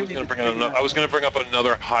 Sorry, I was going to bring up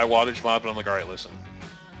another high wattage mod, but I'm like, all right, listen.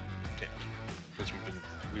 Can't. Because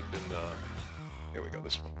we've been, here we go,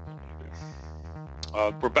 this one.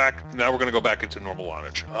 We're back. Now we're going to go back into normal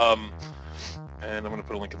wattage. And I'm going to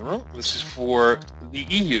put a link in the room. This is for the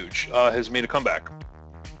e-Huge, has made a comeback.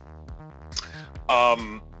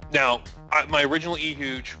 Now, my original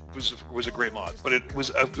e-Huge was a great mod, but it was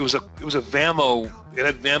a Vamo. It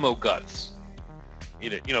had Vamo guts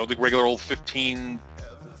in it. The regular old 15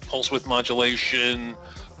 pulse width modulation,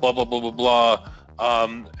 blah blah blah blah blah.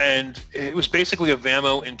 And it was basically a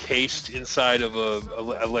Vamo encased inside of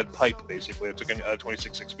a lead pipe. Basically, I took a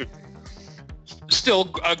 26650.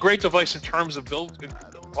 Still a great device in terms of build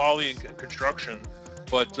quality and construction,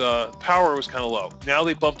 but power was kind of low. Now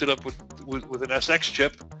they bumped it up with an SX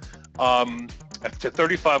chip to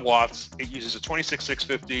 35 watts. It uses a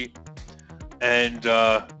 26650, and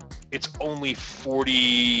it's only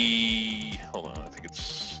 40. Hold on, I think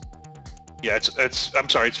it's Yeah, I'm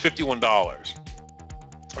sorry, it's $51.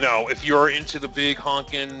 Now, if you're into the big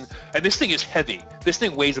honkin', and this thing is heavy. This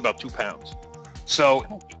thing weighs about 2 pounds.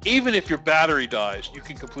 So even if your battery dies, you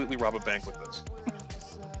can completely rob a bank with this.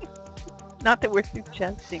 Not that we're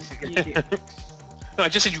suggesting you do. No, I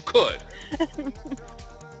just said you could.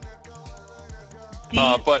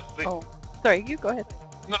 But oh, sorry, you go ahead.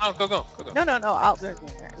 No, go. No.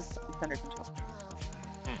 It's under control.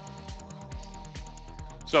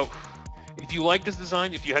 So, if you like this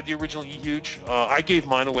design, if you had the original e-Huge, I gave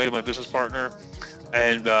mine away to my business partner,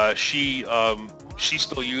 and she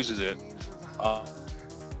still uses it.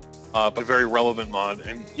 But a very relevant mod,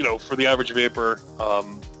 and you know, for the average vapor,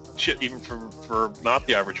 shit, even for not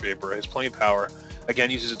the average vapor, it has plenty of power.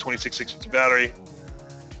 Again, uses a 26650 battery,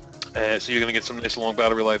 so you're gonna get some nice long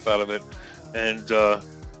battery life out of it, and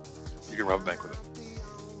you can rob a bank with it.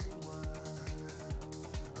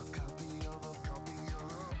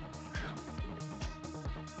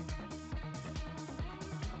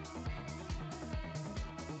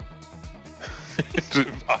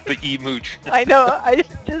 The e-mooch. I know. I was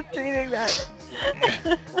just reading that.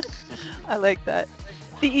 I like that.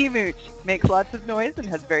 The e-mooch makes lots of noise and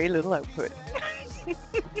has very little output.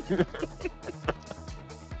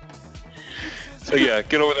 So yeah,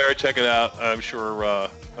 get over there and check it out. I'm sure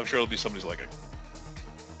it'll be somebody's liking.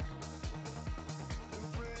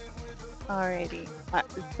 Alrighty.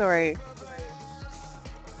 Sorry.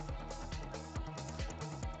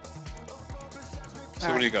 So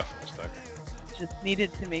what do you got for us, Doug? Just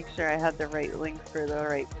needed to make sure I had the right link for the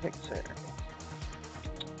right picture.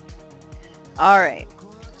 Alright.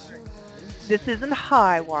 This isn't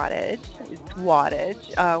high wattage, it's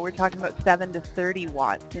wattage. We're talking about 7 to 30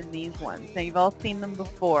 watts in these ones. Now you've all seen them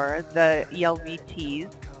before, the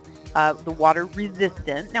ELVTs, the water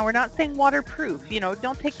resistant. Now we're not saying waterproof, you know,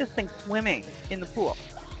 don't take this thing swimming in the pool.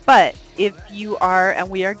 But if you are, and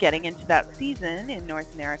we are getting into that season in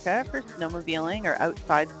North America for snowmobiling or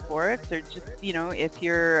outside sports, or just, you know, if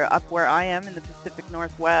you're up where I am in the Pacific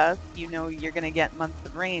Northwest, you know you're going to get months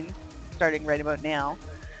of rain starting right about now.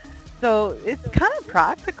 So it's kind of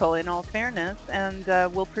practical in all fairness, and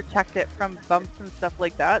will protect it from bumps and stuff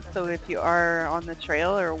like that. So if you are on the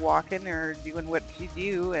trail or walking or doing what you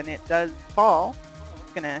do and it does fall,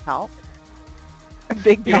 it's going to help.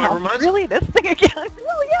 Big mouth. Really, this thing again?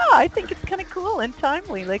 Well, yeah, I think it's kind of cool and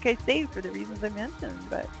timely, like I say, for the reasons I mentioned.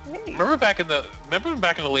 But hey. Remember back in the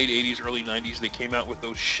late '80s, early '90s, they came out with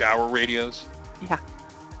those shower radios. Yeah.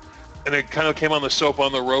 And it kind of came on the soap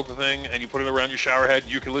on the rope thing, and you put it around your shower head.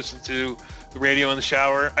 You could listen to the radio in the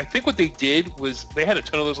shower. I think what they did was they had a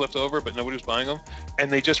ton of those left over, but nobody was buying them, and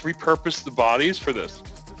they just repurposed the bodies for this.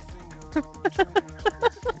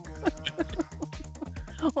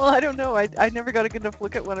 Well, I don't know. I never got a good enough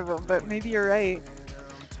look at one of them, but maybe you're right.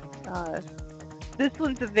 This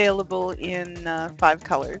one's available in 5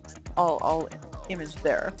 colors. All image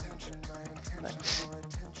there. But.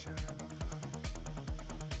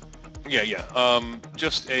 Yeah.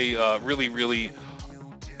 Just a really.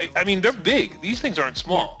 I mean, they're big. These things aren't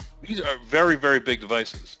small. These are very, very big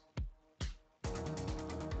devices.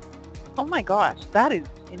 Oh my gosh, that is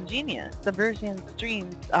ingenious. The version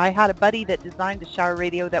streams. I had a buddy that designed a shower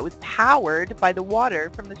radio that was powered by the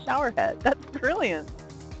water from the shower head. That's brilliant.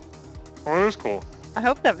 Oh, that is cool. I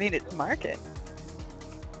hope that made it to market.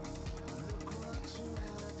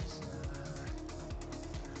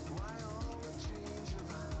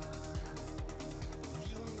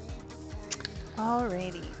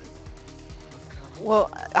 Alrighty.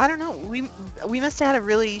 Well, I don't know. We must have had a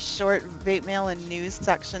really short vape mail and news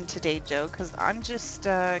section today, Joe, because I'm just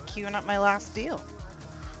queuing up my last deal.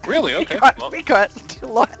 Really? Okay. We got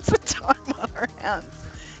lots of time on our hands.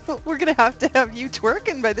 We're gonna have you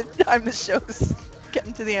twerking by the time the show's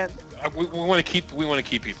getting to the end. We want to keep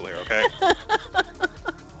people here, okay?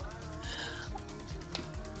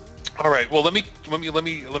 All right. Well, let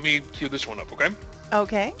me cue this one up, okay?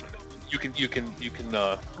 Okay. You can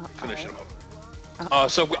finish it up.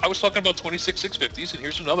 So I was talking about 26650s, and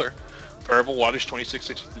here's another variable wattage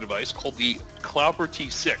 26650 device called the Clowper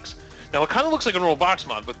T6. Now it kind of looks like a normal box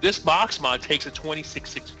mod, but this box mod takes a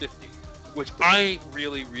 26650, which I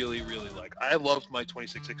really like. I love my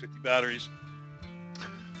 26650 batteries,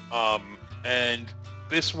 and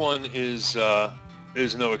this one is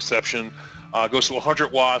no exception. Goes to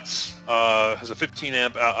 100 watts, has a 15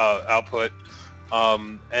 amp output,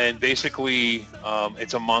 and basically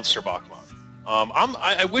it's a monster box mod.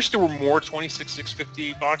 I wish there were more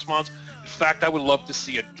 26650 box mods. In fact, I would love to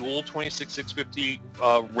see a dual 26650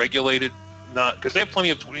 regulated, not because they have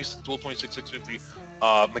plenty of dual 26650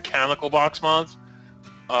 mechanical box mods.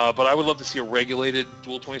 but I would love to see a regulated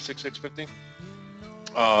dual 26650.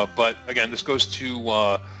 But again, this goes to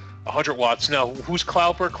 100 watts. Now, who's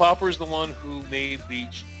Clowper? Clowper is the one who made the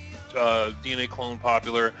DNA clone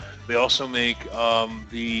popular. They also make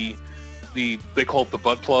they call it the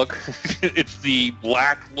butt plug. It's the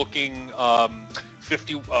black looking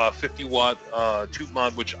 50 watt tube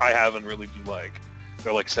mod, which I have and really do like.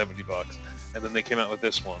 They're like $70. And then they came out with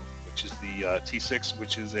this one, which is the T6,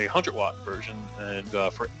 which is a 100 watt version, and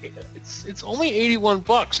for it's only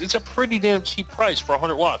 $81. It's a pretty damn cheap price for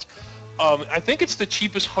 100 watts. I think it's the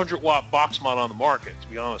cheapest 100 watt box mod on the market, to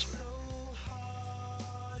be honest with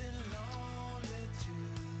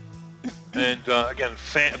you. And again,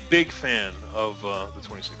 big fan of the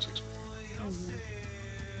 26650. Mhm.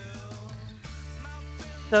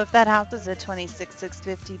 So if that house is a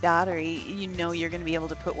 26650 battery, you know you're going to be able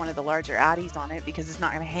to put one of the larger Addies on it because it's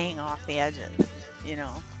not going to hang off the edges, you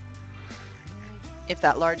know. If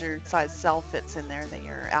that larger size cell fits in there, then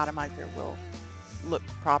your atomizer will look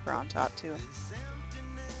proper on top too.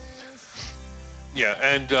 Yeah,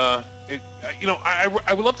 and you know, I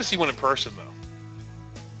would love to see one in person though,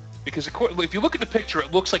 because if you look at the picture,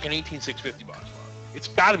 it looks like an 18650 box mod. It's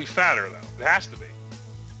got to be fatter though. It has to be.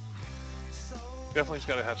 Definitely, it's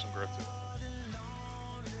got to have some girth to it.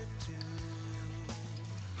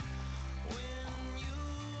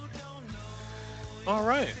 All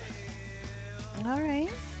right. All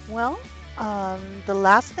right. Well, the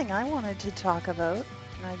last thing I wanted to talk about,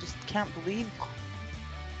 and I just can't believe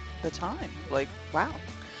the time. Like, wow.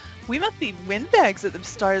 We must be windbags at the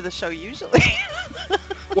start of the show usually.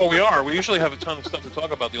 Well, we are. We usually have a ton of stuff to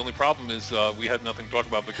talk about. The only problem is we had nothing to talk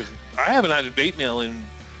about because I haven't had a vape mail in,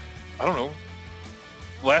 I don't know,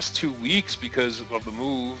 last 2 weeks because of the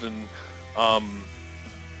move, and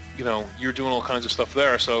you know, you're doing all kinds of stuff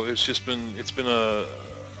there. So it's been a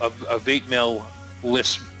vape mail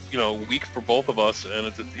list, you know, week for both of us, and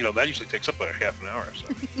it's, you know, that usually takes up like half an hour. So.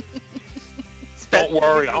 Don't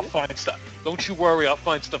worry, I'll find stuff. Don't you worry, I'll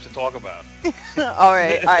find stuff to talk about. All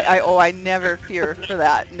right. I never fear for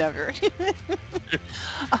that. Never.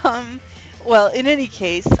 Well, in any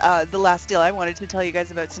case, the last deal I wanted to tell you guys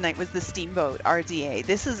about tonight was the Steamboat RDA.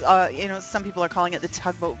 This is, you know, some people are calling it the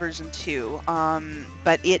Tugboat version 2,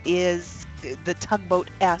 but it is the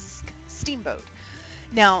Tugboat-esque Steamboat.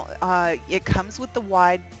 Now, it comes with the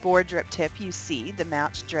wide bore drip tip you see, the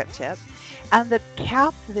matched drip tip. And the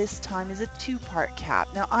cap this time is a 2-part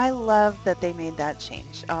cap. Now, I love that they made that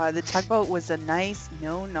change. The Tugboat was a nice,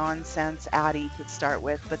 no-nonsense Addy to start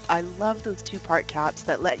with, but I love those 2-part caps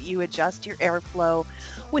that let you adjust your airflow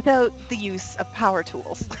without the use of power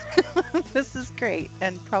tools. This is great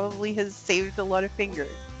and probably has saved a lot of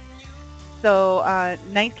fingers. So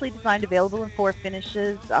nicely designed, available in 4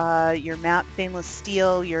 finishes, your matte stainless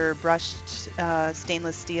steel, your brushed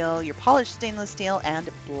stainless steel, your polished stainless steel, and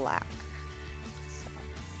black.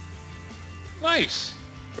 Nice.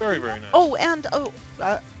 Very, very nice. Oh, and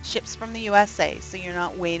ships from the USA, so you're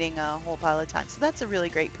not waiting a whole pile of time. So that's a really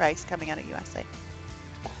great price coming out of USA.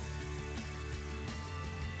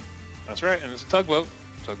 That's right, and it's a tugboat.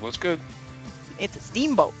 Tugboat's good. It's a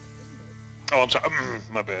steamboat. Oh, I'm sorry.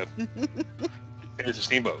 My bad. It's a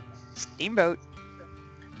steamboat. Steamboat.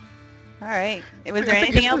 All right. Was there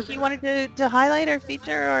anything else you wanted to highlight or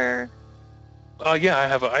feature, or? Yeah, I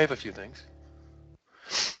have a few things.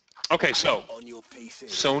 Okay, so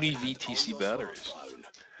Sony VTC batteries,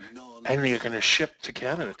 and they're going to ship to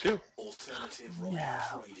Canada too. No.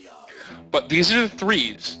 But these are the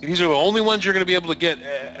 3s. These are the only ones you're going to be able to get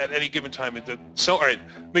at any given time. So, all right,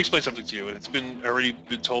 let me explain something to you. And it's already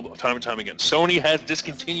been told time and time again. Sony has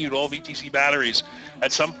discontinued all VTC batteries.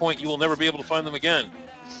 At some point, you will never be able to find them again.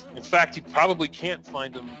 In fact, you probably can't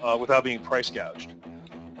find them without being price gouged.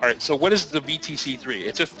 All right, so what is the VTC 3?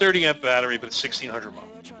 It's a 30 amp battery, but it's 1,600 bucks.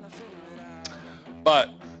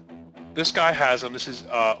 But this guy has them. This is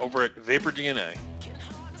over at VaporDNA.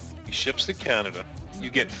 He ships to Canada.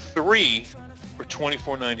 You get 3 for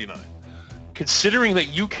 $24.99. Considering that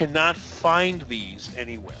you cannot find these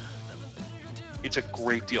anywhere, it's a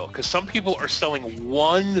great deal. Because some people are selling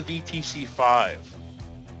one VTC 5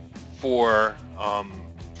 for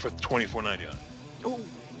 $24.99. Ooh.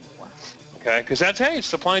 Okay, because that's, hey, it's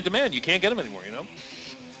supply and demand. You can't get them anymore, you know.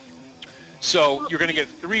 So you're going to get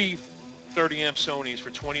 3 30 amp Sonys for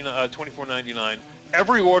 $24.99.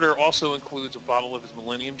 Every order also includes a bottle of his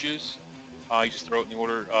Millennium Juice. You just throw it in the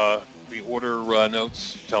order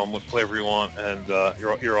notes, tell them what flavor you want, and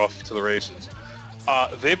you're off to the races.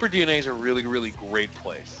 VaporDNA is a really, really great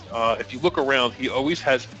place. If you look around, he always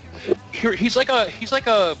has. He's like a. What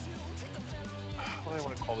do I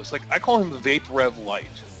want to call this? Like, I call him the Vape Rev Light,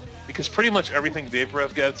 because pretty much everything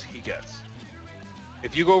VaporRev gets, he gets.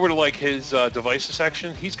 If you go over to like his devices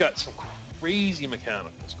section, he's got some crazy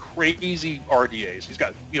mechanicals, crazy RDAs. He's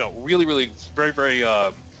got, you know, really, really very, very,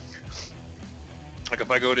 like if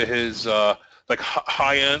I go to his like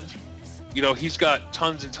high end, you know, he's got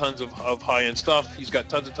tons and tons of high end stuff. He's got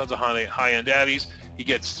tons and tons of high end addies. He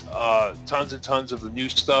gets tons and tons of the new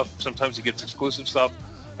stuff. Sometimes he gets exclusive stuff.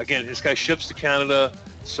 Again, this guy ships to Canada,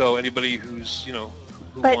 so anybody who's, you know,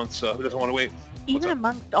 who wants, who doesn't want to wait. Even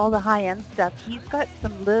amongst all the high-end stuff, he's got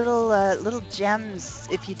some little gems.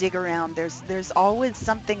 If you dig around, there's always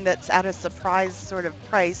something that's at a surprise sort of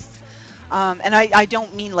price. And I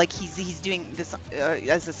don't mean like he's doing this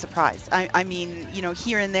as a surprise. I mean, you know,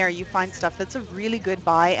 here and there you find stuff that's a really good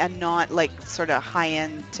buy and not like sort of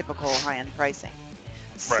high-end, typical high-end pricing.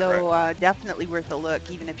 So definitely worth a look,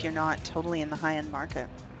 even if you're not totally in the high-end market.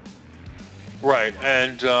 Right,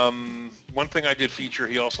 and one thing I did feature,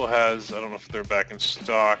 he also has, I don't know if they're back in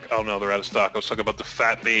stock. Oh no, they're out of stock. I was talking about the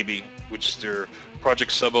Fat Baby, which is their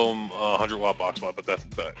Project Sub-Ohm 100-watt box mod, but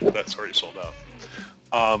that's already sold out.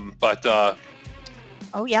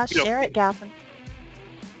 Oh yeah, share it, Gaffin.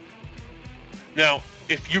 Now,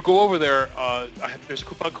 if you go over there, there's a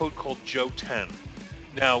coupon code called Joe10.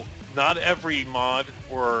 Now, not every mod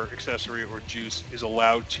or accessory or juice is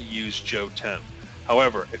allowed to use Joe10.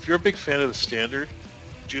 However, if you're a big fan of the standard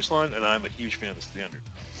juice line, and I'm a huge fan of the standard,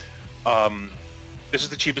 this is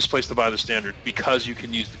the cheapest place to buy the standard because you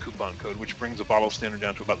can use the coupon code, which brings a bottle standard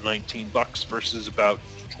down to about $19 versus about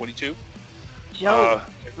 $22. Joe,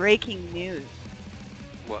 breaking news.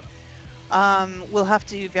 What? We'll have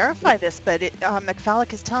to verify this, but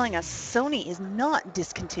McFallick is telling us Sony is not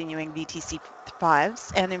discontinuing VTC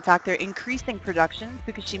 5s, and in fact they're increasing production.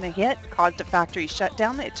 Fukushima hit caused a factory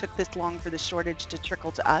shutdown. It took this long for the shortage to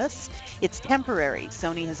trickle to us. It's temporary.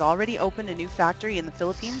 Sony has already opened a new factory in the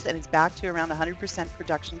Philippines and is back to around 100%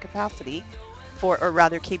 production capacity, or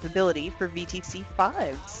rather capability, for VTC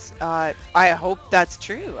 5s. I hope that's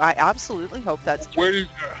true. I absolutely hope that's true.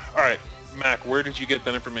 All right. Mac, where did you get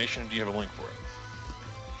that information? Do you have a link for it?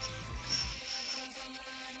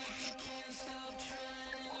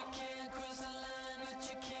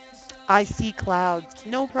 I see clouds.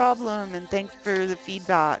 No problem, and thanks for the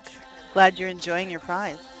feedback. Glad you're enjoying your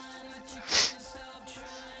prize.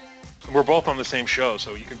 We're both on the same show,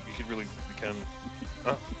 so you can really.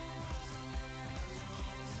 Huh?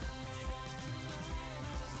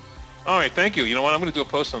 All right, thank you. You know what? I'm going to do a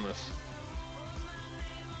post on this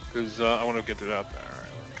because I want to get it out there. All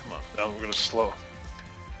right, come on. Now we're going to slow.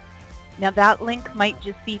 Now that link might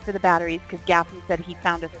just be for the batteries because Gaffney said he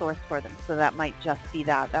found a source for them, so that might just be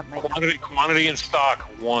that. That might quantity in stock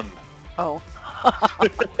 1. Oh.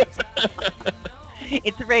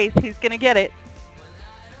 It's a race. Who's going to get it?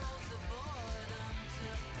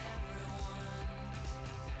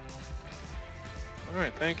 All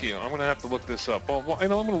right, thank you. I'm going to have to look this up. Well, I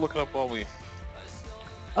know I'm going to look it up while we...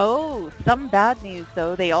 Oh, some bad news,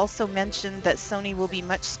 though. They also mentioned that Sony will be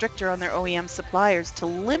much stricter on their OEM suppliers to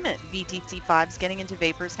limit VTC 5s getting into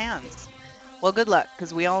Vapor's hands. Well, good luck,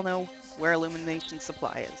 because we all know where Illumination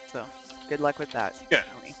supply is, so good luck with that. Yeah.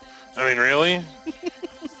 Sony. I mean, really?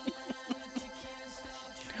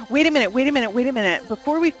 Wait a minute.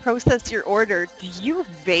 Before we process your order, do you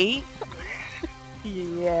vape?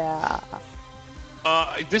 Yeah.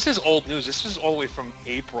 This is old news. This is all the way from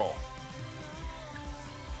April.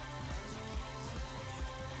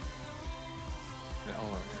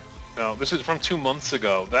 No, this is from 2 months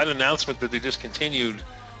ago. That announcement that they discontinued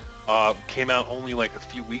came out only like a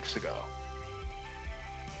few weeks ago.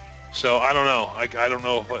 So I don't know. I don't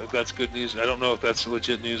know if that's good news. I don't know if that's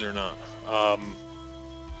legit news or not. On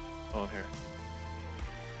here.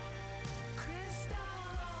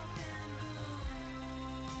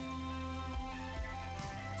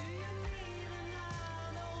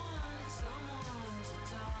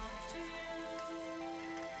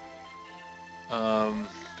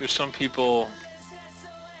 There's some people.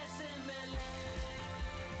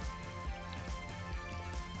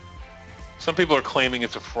 Some people are claiming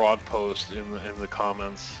it's a fraud post in the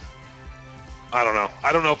comments. I don't know.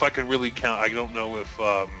 I don't know if I can really count. I don't know if.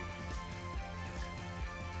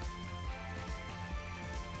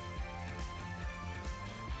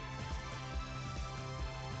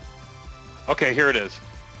 Okay, here it is.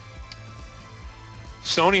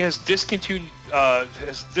 Sony has discontinued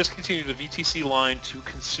the VTC line to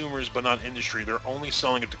consumers, but not industry. They're only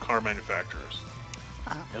selling it to car manufacturers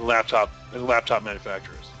and laptop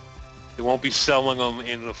manufacturers. They won't be selling them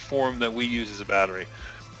in the form that we use as a battery.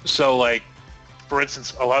 So, like, for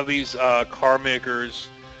instance, a lot of these car makers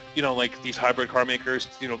you know, like these hybrid car makers,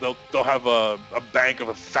 you know, they'll have a bank of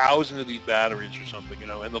 1,000 of these batteries or something, you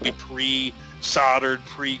know, and they'll be pre-soldered,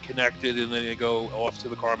 pre-connected, and then they go off to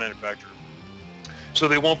the car manufacturer. So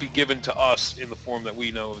they won't be given to us in the form that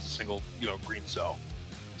we know as a single, you know, green cell.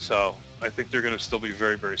 So I think they're going to still be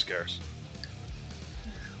very, very scarce.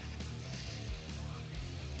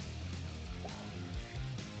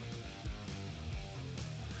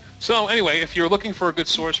 So anyway, if you're looking for a good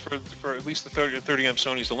source for at least the 30 amp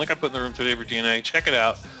Sonys, the link I put in the room today for DNA, check it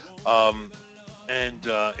out.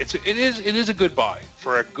 It is a good buy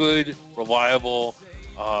for a good, reliable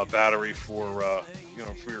battery for you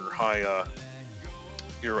know, for your high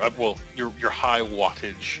your high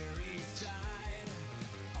wattage.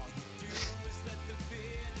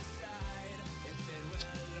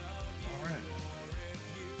 All right.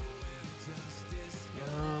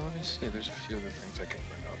 Let me see. There's a few other things I can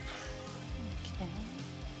bring up. Okay.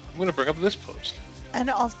 I'm going to bring up this post. And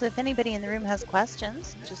also, if anybody in the room has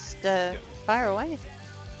questions, just fire away.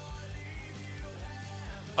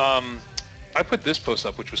 I put this post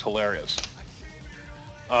up, which was hilarious.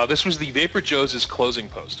 This was the VaporJoe's closing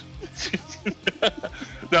post.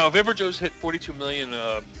 Now, VaporJoe's hit 42 million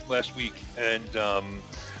last week, and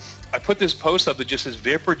I put this post up that just says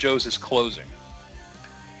VaporJoe's is closing.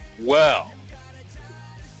 Well,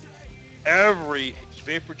 every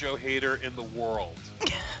VaporJoe hater in the world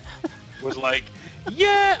was like,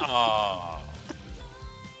 yeah,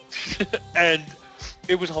 and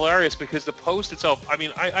it was hilarious because the post itself, I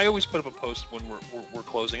mean, I always put up a post when we're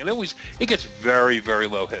closing, and it gets very, very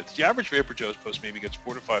low hits. The average VaporJoe's post maybe gets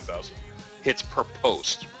 4,000 to 5,000 hits per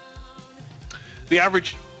post. The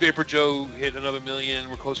average VaporJoe hit another million,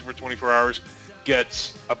 we're closing for 24 hours,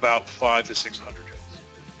 gets about 500 to 600 hits.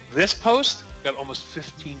 This post got almost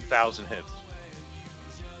 15,000 hits.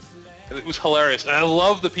 And it was hilarious. And I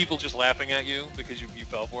love the people just laughing at you because you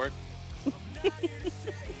fell for it.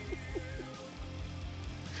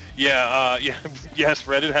 Yeah, yes,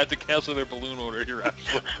 Reddit had to cancel their balloon order. You're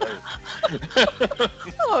absolutely right.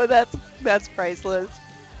 Oh, that's priceless.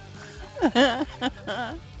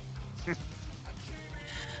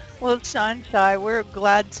 Well, Sean Shai, we're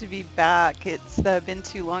glad to be back. It's been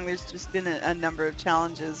too long. There's just been a number of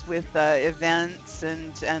challenges with events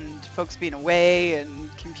and folks being away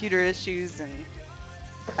and computer issues, and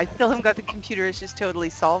I still haven't got the computer issues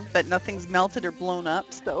totally solved, but nothing's melted or blown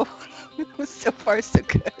up, so so far so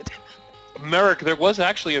good. Merrick, there was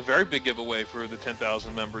actually a very big giveaway for the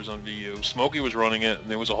 10,000 members on VU. Smokey was running it, and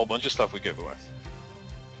there was a whole bunch of stuff we gave away.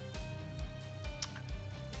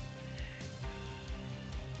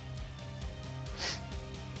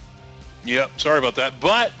 Yep, sorry about that.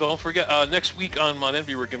 But don't forget, next week on Mod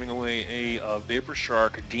Envy, we're giving away a Vapor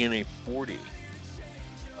Shark DNA 40.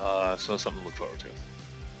 So something to look forward to.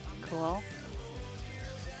 Cool.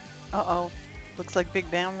 Uh-oh. Looks like Big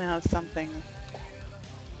Bam has something,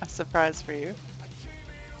 a surprise for you.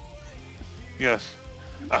 Yes.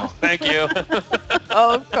 Oh, thank you.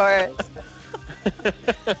 Oh, of course.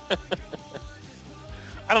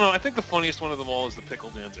 I don't know. I think the funniest one of them all is the pickle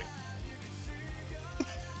dancing.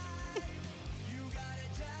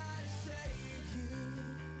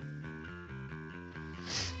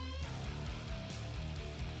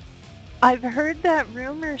 I've heard that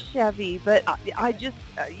rumor, Chevy, but I just,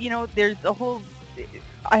 you know, there's a whole,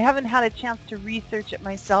 I haven't had a chance to research it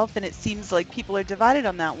myself, and it seems like people are divided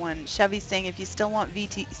on that one. Chevy's saying if you still want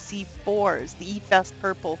VTC4s, the eFest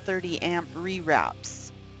Purple 30 amp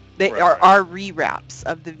re-wraps. They are re-wraps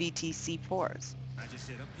of the VTC4s. I just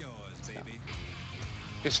set up yours, baby.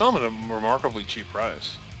 They sell them at a remarkably cheap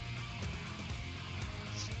price.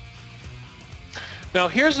 Now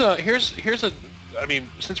here's a I mean,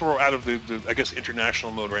 since we're out of the I guess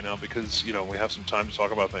international mode right now because you know we have some time to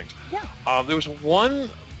talk about things. Yeah. There was one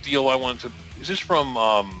deal I wanted to. Is this from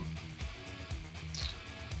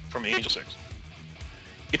Angel 6?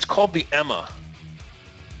 It's called the Emma.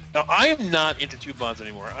 Now I am not into tube mods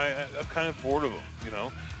anymore. I'm kind of bored of them, you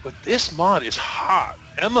know. But this mod is hot.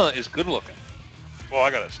 Emma is good looking. Well,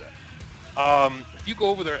 I gotta say. If you go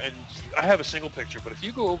over there and I have a single picture, but if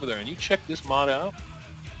you go over there and you check this mod out.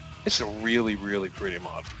 It's a really, really pretty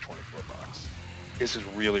mod for 24 bucks. This is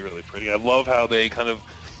really, really pretty. I love how they kind of,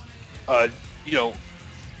 you know,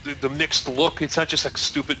 the mixed look. It's not just like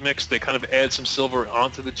stupid mix. They kind of add some silver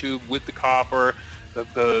onto the tube with the copper.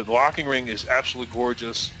 The locking ring is absolutely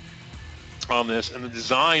gorgeous on this, and the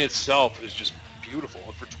design itself is just beautiful.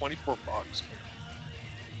 And for 24 bucks,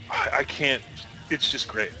 I can't. It's just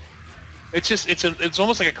great. It's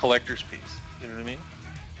almost like a collector's piece. You know what I mean?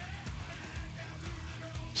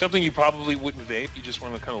 Something you probably wouldn't vape. You just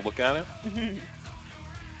want to kind of look at it.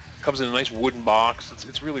 Comes in a nice wooden box.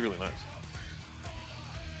 It's really, really nice.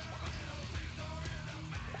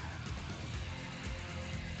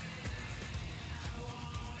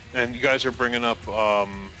 And you guys are bringing up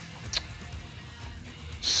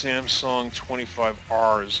Samsung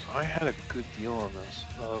 25Rs. I had a good deal on this.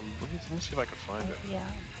 Let me see if I can find it. Yeah,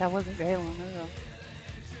 that wasn't very long ago.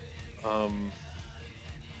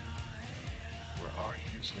 Where are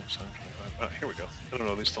you, Samsung 25? Here we go. I don't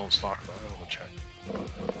know. They still in stock though. I don't know. Check.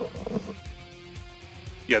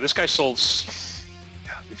 Yeah, this guy sold.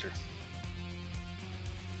 Yeah, these are.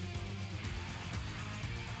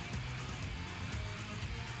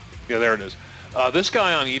 Yeah, there it is. This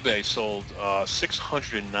guy on eBay sold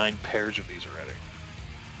 609 pairs of these already.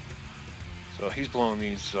 So he's blowing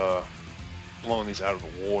these out of the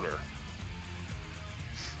water.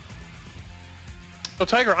 So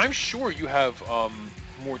Tiger, I'm sure you have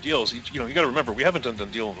more deals. You got to remember we haven't done a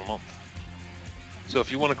deal in a month. So if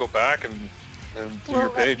you want to go back and do your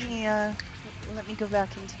page. Let me go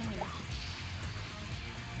back in time.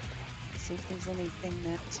 See if there's anything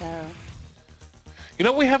that. You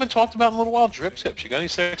know what we haven't talked about in a little while? Drip tips. You got any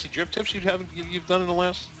sexy drip tips you've done in the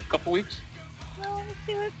last couple weeks? Well, let's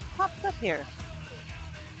see what pops up here.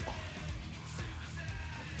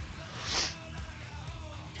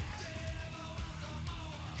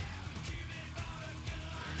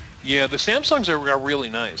 Yeah, the Samsungs are really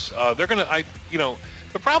nice. They're gonna,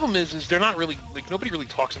 the problem is they're not really, like, nobody really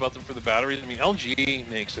talks about them for the batteries. I mean, LG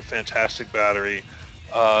makes a fantastic battery.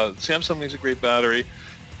 Samsung makes a great battery.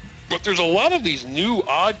 But there's a lot of these new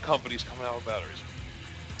odd companies coming out with batteries.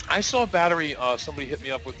 I saw a battery somebody hit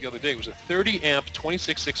me up with the other day. It was a 30 amp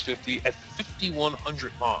 26650 at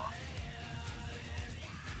 5100 mAh.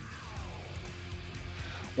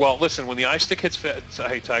 Well, listen, when the iStick hits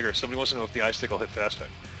hey Tiger, somebody wants to know if the iStick will hit fast time.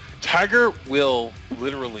 Tiger will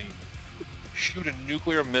literally shoot a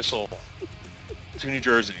nuclear missile to New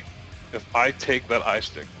Jersey if I take that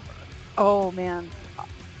iStick. Oh man.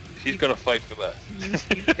 He's going to fight for that.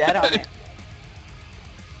 You bet on it.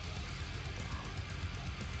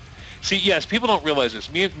 See, yes, people don't realize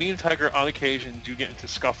this. Me and Tiger on occasion do get into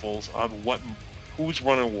scuffles on who's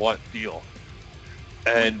running what deal.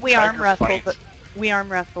 And we arm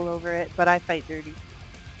wrestle over it, but I fight dirty.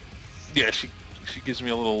 Yeah, she gives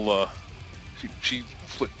me a little she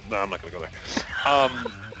flipped. No, I'm not going to go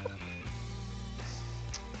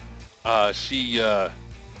there. She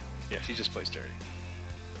just plays dirty.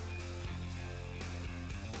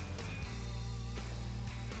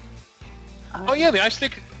 Oh yeah, the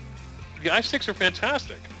iSticks are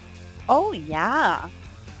fantastic. Oh yeah,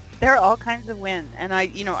 there are all kinds of wins, and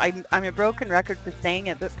I'm a broken record for saying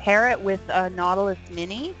it, but pair it with a Nautilus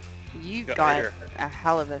Mini, you've got a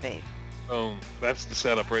hell of a vape. Oh, that's the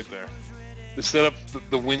setup right there. The setup,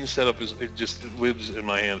 the Win setup it lives in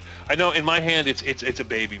my hand. I know in my hand it's a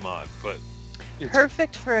baby mod, but.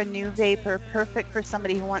 Perfect for a new vapor, perfect for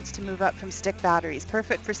somebody who wants to move up from stick batteries,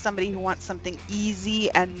 perfect for somebody who wants something easy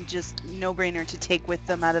and just no-brainer to take with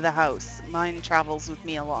them out of the house. Mine travels with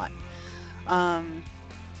me a lot.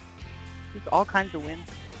 There's all kinds of wins.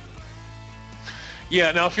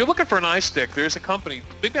 Yeah, now if you're looking for an iStick, there's a company,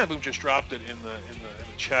 Big Man Boom just dropped it in the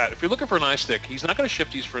chat. If you're looking for an iStick, he's not going to ship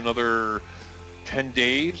these for another 10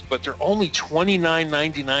 days, but they're only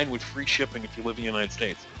 $29.99 with free shipping if you live in the United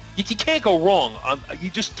States. You can't go wrong. You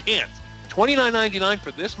just can't. $29.99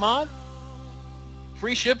 for this mod?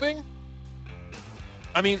 Free shipping?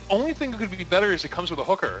 I mean, only thing that could be better is it comes with a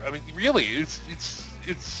hooker. I mean, really, it's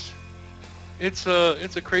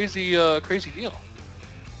a crazy deal.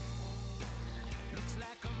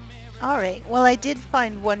 All right. Well, I did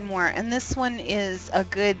find one more, and this one is a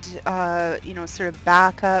good, sort of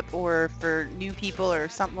backup or for new people or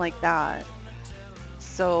something like that.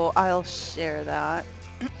 So I'll share that.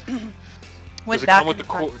 Does it come with the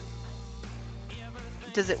cord?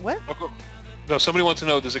 Does it what? No, somebody wants to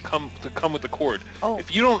know, does it come with the cord? Oh.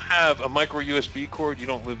 If you don't have a micro USB cord, you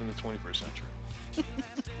don't live in the 21st century.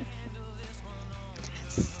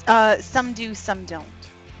 Some do, some don't.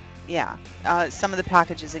 Yeah. Some of the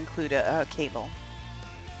packages include a cable.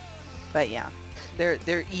 But yeah,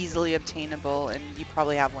 they're easily obtainable, and you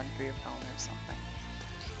probably have one for your phone or something.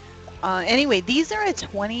 Anyway, these are a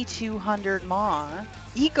 2200 mAh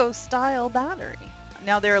eco-style battery.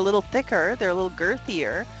 Now they're a little thicker, they're a little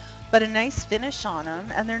girthier, but a nice finish on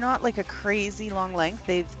them, and they're not like a crazy long length.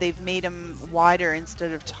 They've made them wider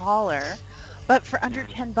instead of taller, but for under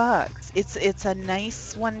 $10, it's a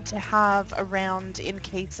nice one to have around in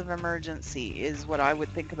case of emergency is what I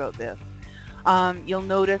would think about this. You'll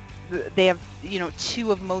notice they have, you know,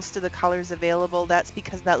 2 of most of the colors available. That's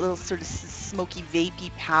because that little sort of smoky,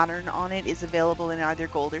 vapey pattern on it is available in either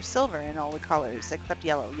gold or silver in all the colors except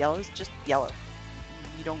yellow. Yellow is just yellow.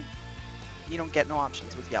 You don't get no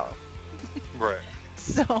options with yellow. Right.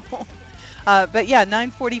 So, but yeah,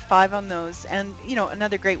 9.45 on those, and you know,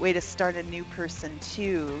 another great way to start a new person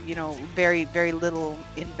too. You know, very very little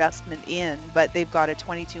investment in, but they've got a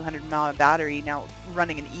 2,200 mAh battery now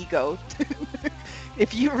running an ego.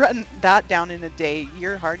 If you run that down in a day,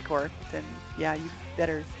 you're hardcore. Then yeah, you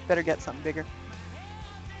better get something bigger.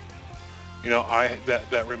 You know,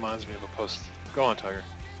 that reminds me of a post. Go on, Tiger.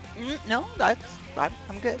 No,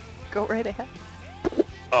 I'm good. Go right ahead.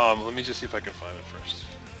 Let me just see if I can find it first.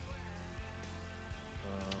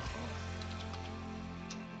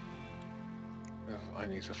 I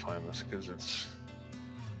need to find this because it's...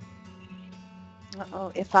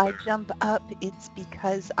 Uh-oh, if I jump up, it's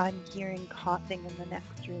because I'm hearing coughing in the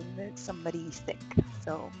next room. That somebody's sick,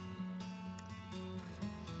 so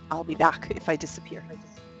I'll be back if I disappear.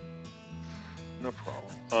 No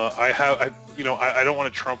problem. I don't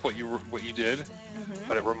want to trump what you did,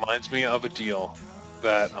 but it reminds me of a deal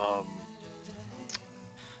that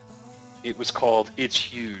it was called It's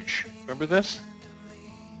Huge. Remember this?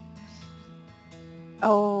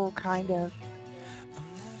 Oh, kind of.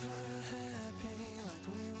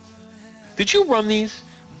 Did you run these?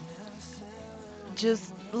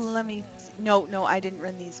 Just let me. No, I didn't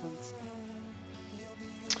run these ones.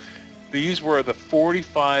 These were the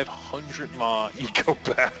 4,500 mAh Eco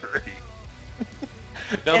battery.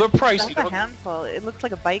 Now they're pricey. That's a handful. It looks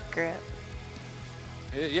like a bike grip.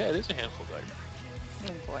 Yeah, it is a handful, Tiger.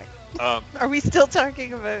 Oh boy. Are we still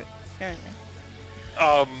talking about?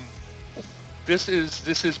 This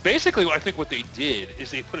is basically, I think what they did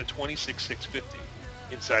is they put a 26,650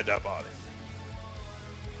 inside that body.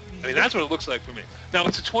 I mean, that's what it looks like for me. Now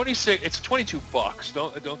it's a 22 bucks.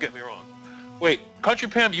 Don't get me wrong. Wait, Country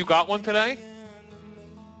Pam, you got one today?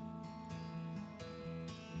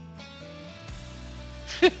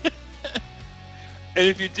 And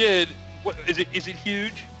if you did, what is it? Is it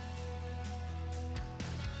huge?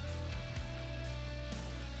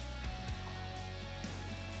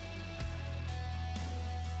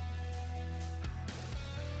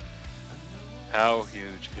 How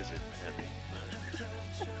huge is it, Mandy?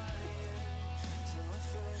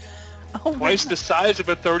 Oh, twice the size of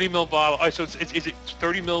a 30 ml bottle. All right, so is it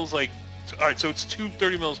 30 mils like? All right, so it's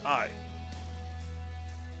 30 mils high.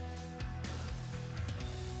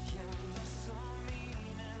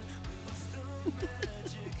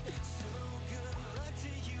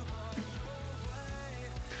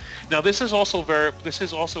 Now this is also a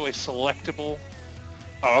selectable.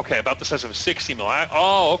 Oh, okay, about the size of a 60 mil.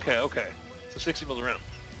 Okay. So 60 mils around.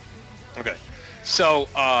 Okay. So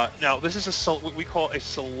now this is what we call a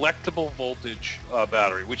selectable voltage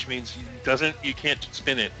battery, which means you can't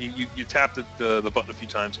spin it. You tap the button a few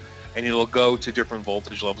times, and it'll go to different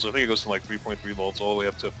voltage levels. I think it goes to like 3.3 volts all the way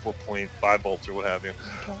up to 4.5 volts or what have you.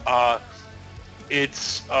 Okay.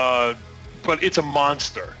 But it's a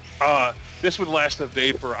monster. This would last a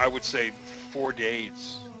vapor, I would say, 4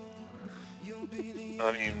 days.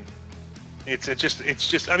 I mean,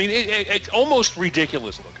 it's almost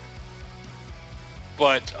ridiculous looking.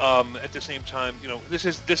 But at the same time, you know, this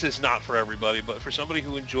is not for everybody. But for somebody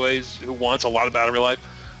who wants a lot of battery life,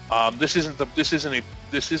 this isn't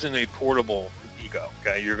a portable Ego.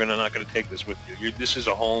 Okay, you're not gonna take this with you. This is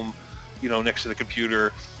a home, you know, next to the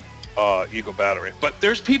computer Ego battery. But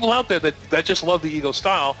there's people out there that just love the Ego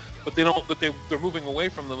style, but they're moving away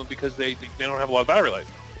from them because they don't have a lot of battery life.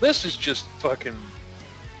 This is just fucking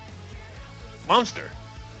monster.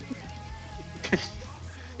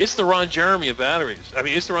 It's the Ron Jeremy of batteries. I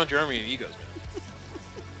mean, it's the Ron Jeremy of Egos, man.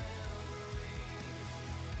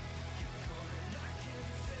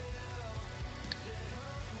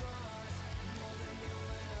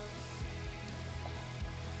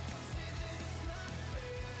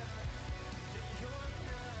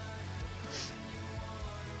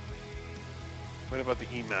 What about the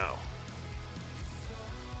email?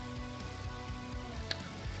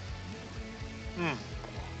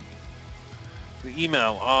 The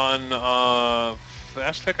email on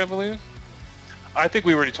Fast Tech, I believe. I think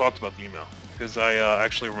we already talked about the email because I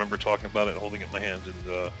actually remember talking about it, holding it in my hand,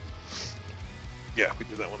 and yeah, we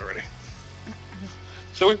did that one already.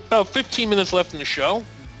 So we have about 15 minutes left in the show.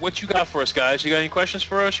 What you got for us, guys? You got any questions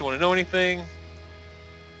for us? You want to know anything? You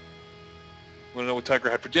want to know what Tiger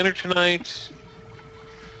had for dinner tonight?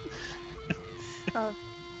 Oh,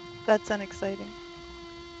 that's unexciting.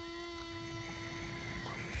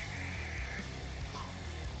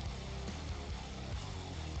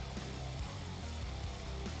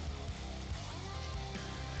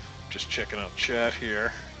 checking out chat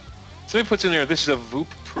here. Somebody puts in there, this is a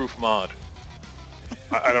VoopProof mod.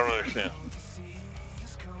 I don't understand.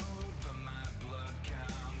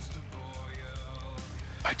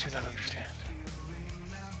 I do not understand.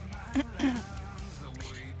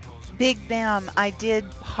 Big Bam, I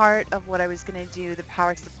did part of what I was going to do. The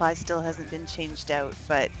power supply still hasn't been changed out,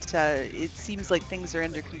 but it seems like things are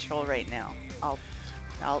under control right now.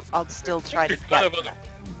 I'll still try to get that.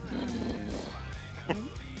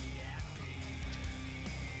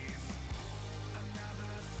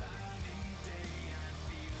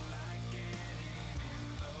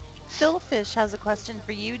 Philfish has a question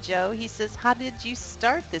for you, Joe. He says, how did you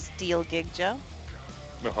start this deal gig, Joe?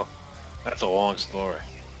 No, that's a long story.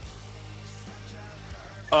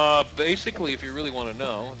 Basically, if you really want to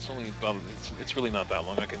know, it's only about, it's really not that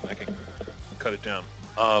long. I can cut it down.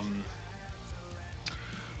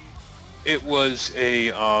 It was a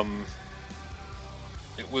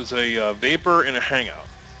vapor and a hangout.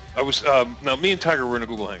 I was now me and Tiger were in a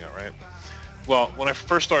Google Hangout, right? Well, when I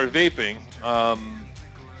first started vaping,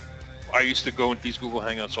 I used to go into these Google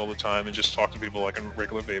Hangouts all the time and just talk to people like a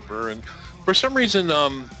regular vapor. And for some reason,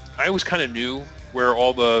 I always kind of knew where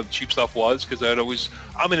all the cheap stuff was because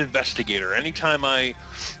I'm an investigator. Anytime I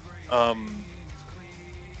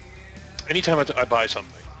buy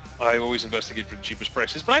something, I always investigate for the cheapest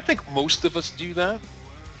prices. But I think most of us do that.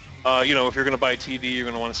 You know, if you're going to buy a TV, you're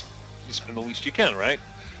going to want to spend the least you can, right?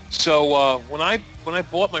 So when I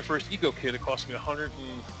bought my first Ego kit, it cost me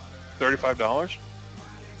 $135.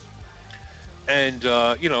 And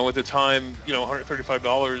you know, at the time, you know,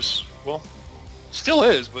 $135, well, still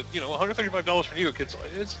is, but you know, $135 for an Ego kit,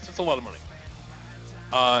 it's a lot of money.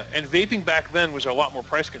 And vaping back then was a lot more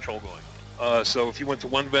price control going. So if you went to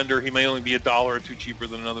one vendor, he may only be $1 or $2 cheaper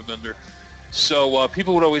than another vendor. So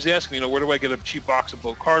people would always ask me, you know, where do I get a cheap box of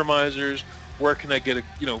bulk cartomizers? Where can I get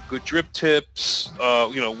good drip tips?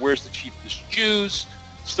 You know, where's the cheapest juice?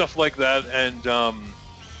 Stuff like that. And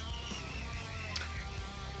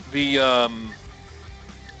the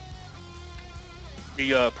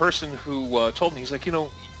person who told me, he's like, you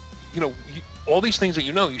know, all these things that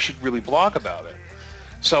you should really blog about it.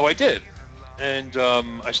 So I did. And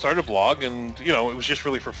I started a blog, and you know, it was just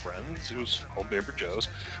really for friends. It was called VaporJoe's,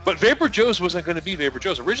 but VaporJoe's wasn't going to be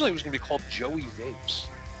VaporJoe's. Originally, it was going to be called Joey Vapes,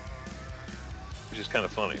 which is kind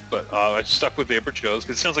of funny. But I stuck with VaporJoe's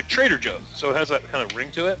because it sounds like Trader Joe's, so it has that kind of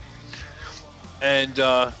ring to it. And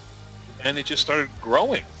it just started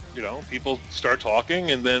growing. You know, people start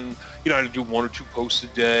talking, and then you know, I had to do 1 or 2 posts a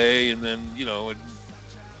day, and then you know,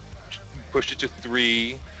 pushed it to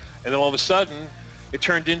 3, and then all of a sudden, it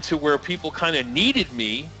turned into where people kind of needed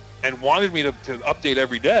me and wanted me to update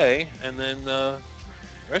every day, and then the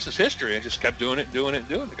rest is history. I just kept doing it.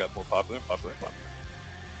 It got more popular.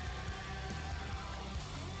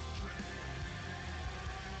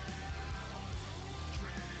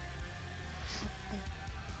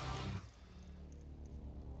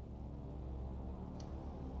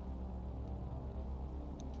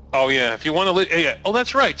 Oh yeah, if you want to, yeah. Oh,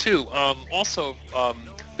 that's right too. Also,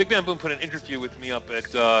 Big Bam Boom put an interview with me up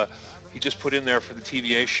at. He just put in there for the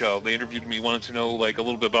TVA show. They interviewed me, wanted to know like a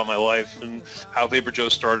little bit about my life and how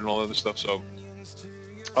VaporJoe started and all that other stuff. So,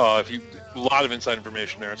 a lot of inside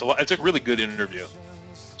information there. It's a really good interview.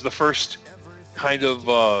 It's the first kind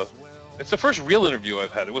of. It's the first real interview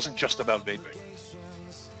I've had. It wasn't just about vaping.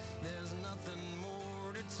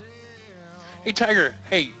 Hey Tiger,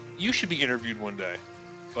 hey, you should be interviewed one day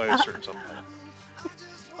by a certain someone.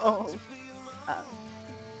 Oh,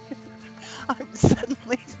 I'm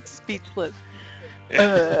suddenly speechless.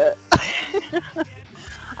 Yeah.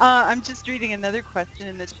 I'm just reading another question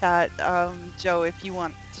in the chat. Joe, if you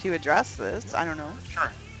want to address this, I don't know. Sure.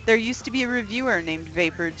 There used to be a reviewer named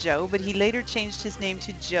VaporJoe, but he later changed his name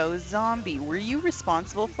to Joe Zombie. Were you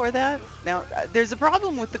responsible for that? Now, there's a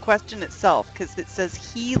problem with the question itself because it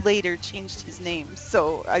says he later changed his name,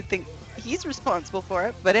 so I think he's responsible for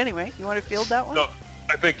it. But anyway, you want to field that one? No,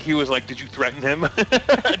 I think he was like, "Did you threaten him?"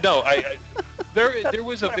 No, there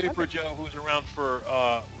was a VaporJoe who was around for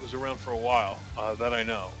a while that I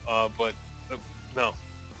know, but no,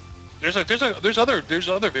 there's other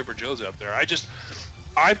VaporJoes out there.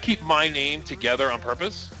 I keep my name together on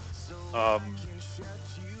purpose.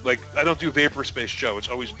 Like I don't do Vapor Space Joe. It's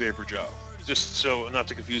always VaporJoe, just so not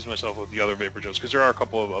to confuse myself with the other VaporJoes because there are a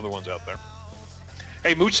couple of other ones out there.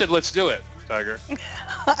 Hey, Mooch said, "Let's do it, Tiger."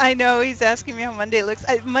 I know he's asking me how Monday looks.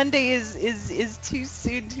 Monday is too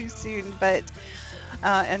soon, but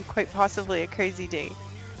and quite possibly a crazy day.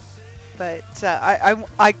 But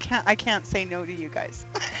I can't say no to you guys.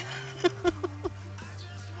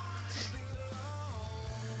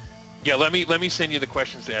 Yeah, let me send you the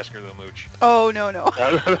questions to ask her though, Mooch. Oh, no, no.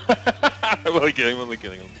 I'm only kidding. I'm only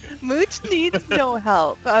kidding. Mooch needs no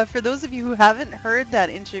help. For those of you who haven't heard that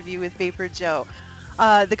interview with VaporJoe,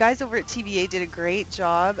 the guys over at TVA did a great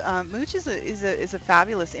job. Mooch is a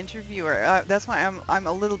fabulous interviewer. That's why I'm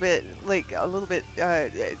a little bit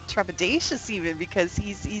trepidatious even, because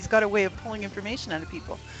he's got a way of pulling information out of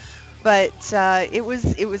people. But it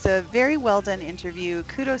was a very well done interview.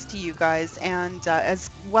 Kudos to you guys. And as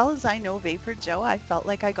well as I know VaporJoe, I felt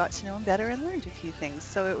like I got to know him better and learned a few things.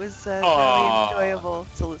 So it was really enjoyable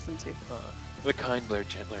to listen to. The kindler,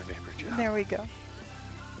 gentler VaporJoe. There we go.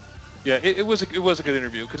 Yeah, it was a good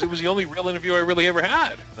interview because it was the only real interview I really ever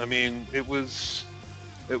had. I mean, it was.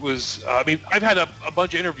 I mean, I've had a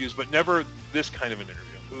bunch of interviews, but never this kind of an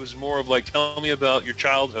interview. It was more of like, tell me about your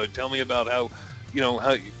childhood. Tell me about how,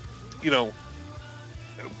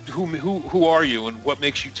 who are you and what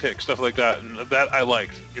makes you tick, stuff like that. And that I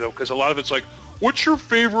liked, because a lot of it's like, what's your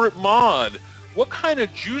favorite mod? What kind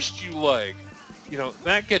of juice do you like?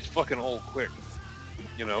 That gets fucking old quick,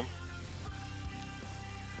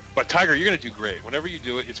 But Tiger, you're going to do great. Whenever you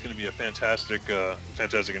do it, it's going to be a fantastic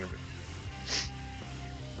interview.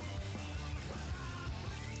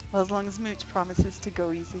 Well, as long as Mooch promises to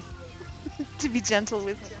go easy, to be gentle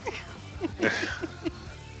with me.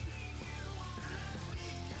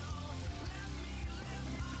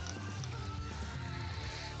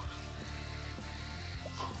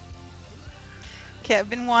 Okay, I've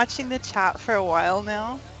been watching the chat for a while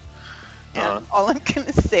now, and all I'm going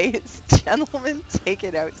to say is, gentlemen, take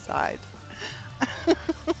it outside.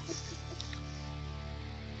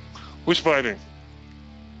 Who's fighting?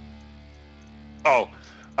 Oh,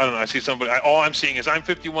 I don't know. I see somebody. All I'm seeing is I'm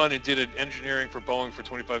 51 and did engineering for Boeing for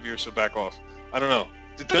 25 years, so back off. I don't know.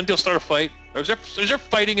 Did Dundeel start a fight? Is there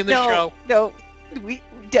fighting in this show? No.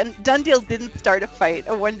 Dundeel didn't start a fight.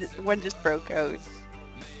 One just broke out.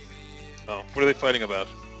 Oh, what are they fighting about?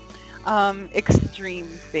 Extreme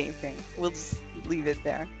vaping. We'll just leave it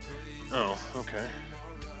there. Oh, okay.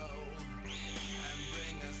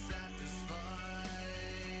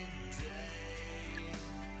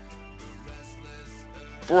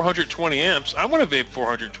 $420 amps. I want to vape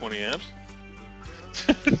 420 amps.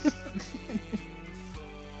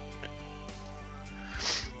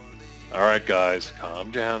 All right, guys,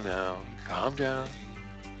 calm down now. Calm down.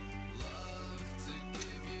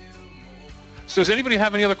 So does anybody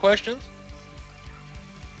have any other questions?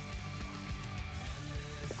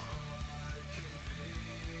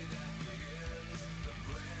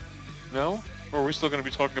 No? Or are we still going to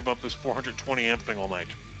be talking about this 420 amp thing all night?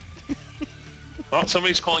 Oh,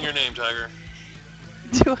 somebody's calling your name, Tiger.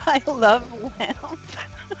 Do I love lamp?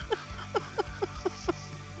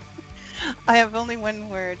 I have only one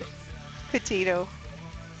word. Potato.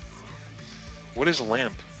 What is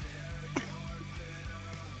lamp?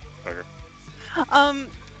 Tiger. I'm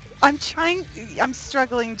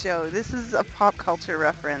struggling, Joe. This is a pop culture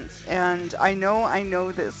reference, and I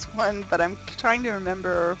know this one, but I'm trying to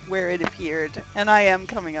remember where it appeared, and I am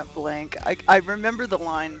coming up blank. I remember the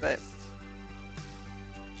line, but...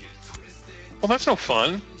 Well, that's no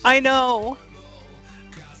fun. I know.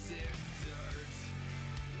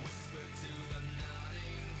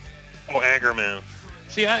 Oh, Anchorman.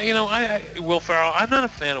 See, Will Ferrell, I'm not a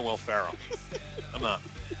fan of Will Ferrell. I'm not.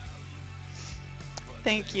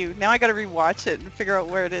 Thank you. Now I got to rewatch it and figure out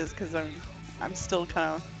where it is, because I'm still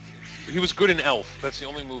kind of... He was good in Elf. That's the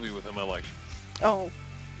only movie with him I liked. Oh,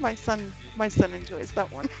 my son enjoys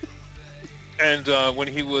that one. And when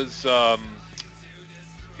he was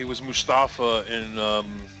Mustafa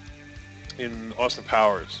in Austin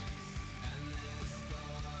Powers.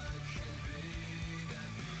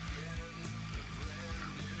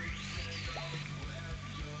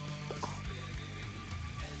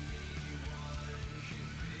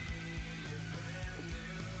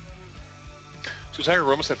 So Tiger,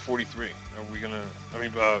 we're almost at 43. Are we gonna?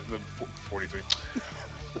 The 43.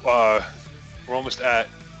 We're almost at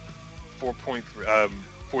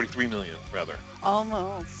 43 million, rather.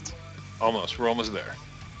 Almost. Almost. We're almost there.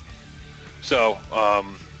 So,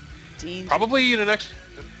 Dean. probably in the next,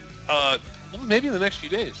 maybe in the next few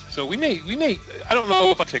days. So we may. I don't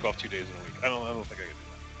know if I take off 2 days in a week. I don't think I could do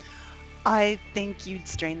that. I think you'd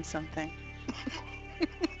strain something.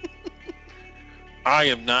 I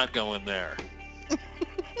am not going there.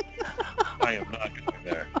 I am not going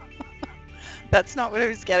there. That's not what I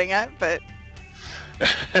was getting at, but...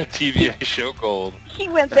 TVA show gold. He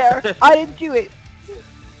went there. I didn't do it.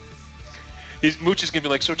 Mooch is going to be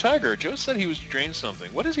like, so Tiger, Joe said he was drained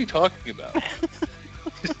something. What is he talking about?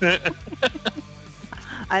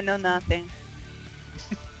 I know nothing.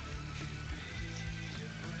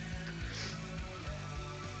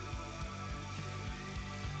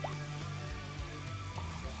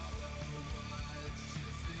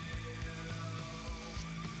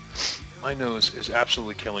 My nose is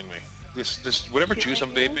absolutely killing me. This whatever juice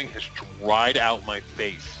I'm vaping has dried out my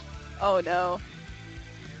face. Oh no.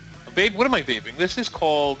 Babe, what am I vaping? This is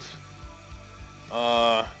called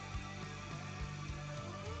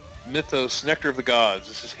Mythos, Nectar of the Gods.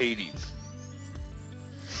 This is Hades.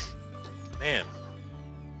 Man.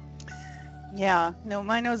 Yeah, no,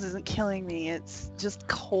 my nose isn't killing me. It's just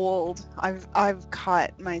cold. I've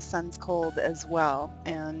caught my son's cold as well,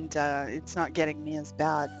 and it's not getting me as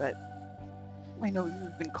bad. But my nose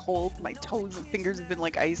has been cold. My toes and fingers have been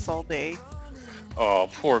like ice all day. Oh,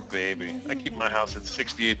 poor baby. I keep my house at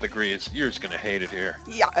 68 degrees. You're just gonna hate it here.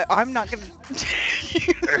 Yeah, I'm not gonna.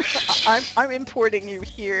 I'm importing you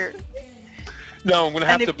here. No, I'm gonna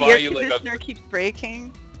have And to if buy the air you like conditioner a. keeps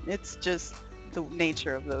breaking, it's just the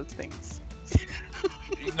nature of those things.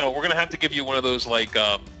 No, we're gonna have to give you one of those like.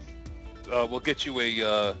 We'll get you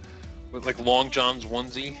a with like Long John's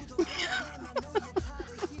onesie,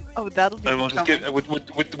 Oh, that'll be and we'll just get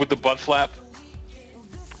with the butt flap.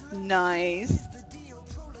 nice.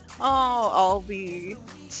 Oh, I'll be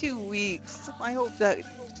 2 weeks. I hope that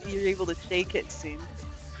you're able to shake it soon.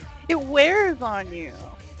 It wears on you.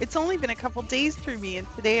 It's only been a couple days for me, and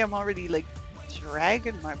today I'm already like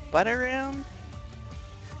dragging my butt around.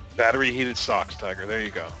 Battery heated socks, Tiger. There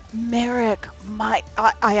you go. Merrick,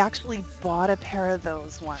 I actually bought a pair of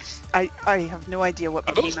those once. I have no idea what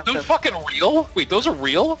Are became those of those them. fucking real? Wait, those are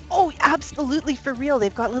real? Oh, absolutely, for real.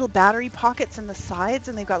 They've got little battery pockets in the sides,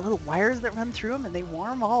 and they've got little wires that run through them, and they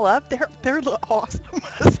warm all up. They're the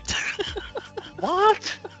awesomest.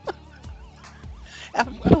 What?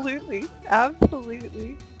 Absolutely,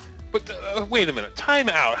 absolutely. But wait a minute. Time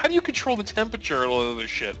out. How do you control the temperature and all of this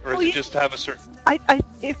shit, or is it just have a certain?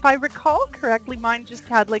 If I recall correctly, mine just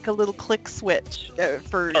had like a little click switch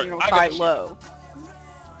for Alright, I high gotta- low.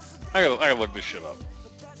 I gotta look this shit up.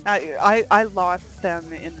 I lost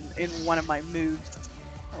them in one of my moves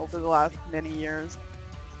over the last many years.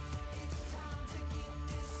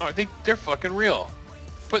 Oh, I think they're fucking real.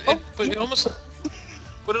 But Oh, it almost.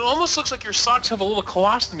 But it almost looks like your socks have a little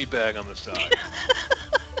colostomy bag on the side.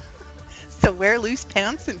 So wear loose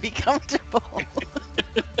pants and be comfortable.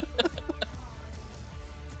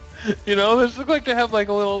 You know, those look like they have like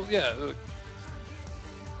a little, yeah.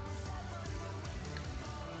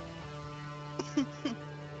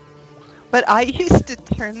 But I used to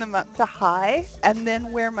turn them up to high and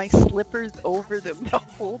then wear my slippers over them to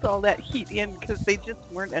hold all that heat in because they just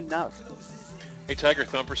weren't enough. Hey, Tiger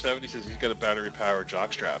Thumper 70 says he's got a battery-powered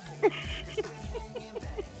jockstrap.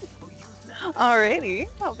 Alrighty,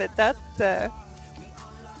 I'll bet that's an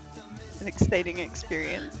exciting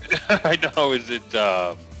experience. I know, is it,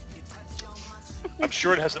 I'm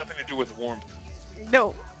sure it has nothing to do with warmth.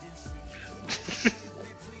 No.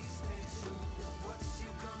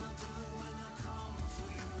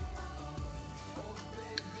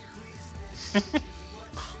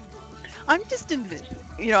 I'm just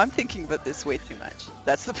I'm thinking about this way too much.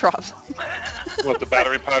 That's the problem. What, the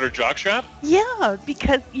battery-powered jockstrap? Yeah,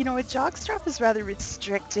 because, a jockstrap is rather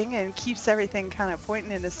restricting and keeps everything kind of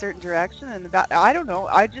pointing in a certain direction. And I don't know.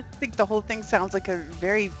 I just think the whole thing sounds like a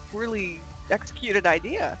very poorly executed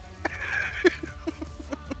idea.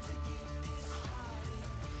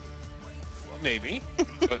 Well, maybe.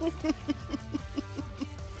 But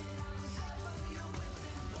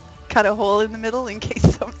Cut a hole in the middle in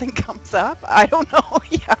case something comes up. I don't know.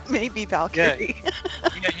 Yeah, maybe Valkyrie.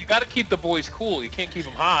 yeah, you got to keep the boys cool. You can't keep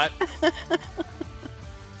them hot.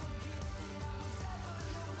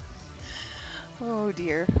 Oh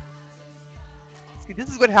dear. See, this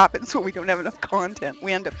is what happens when we don't have enough content.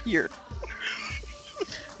 We end up here.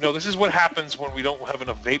 No, this is what happens when we don't have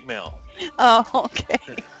enough vape mail. Oh,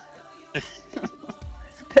 okay.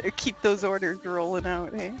 Better keep those orders rolling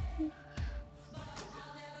out, eh?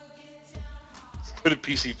 Put a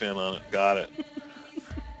PC fan on it. Got it.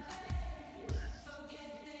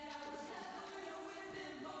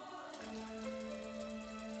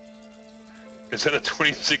 Is that a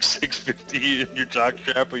 26,650 in your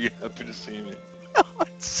jockstrap? Are you happy to see me? Oh,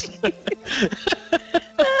 gee.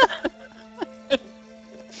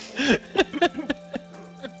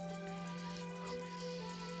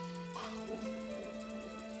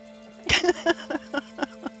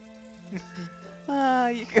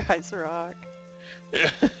 You guys rock.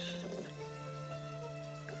 Yeah.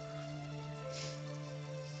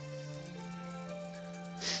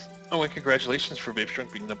 Oh, and congratulations for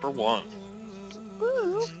VapeStrong being #1.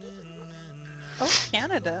 Woo. Oh,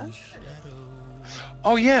 Canada.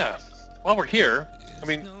 Oh yeah. While we're here, I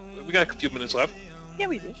mean, we got a few minutes left. Yeah,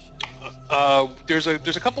 we do. There's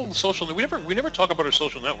a couple of social. We never talk about our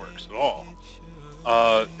social networks at all,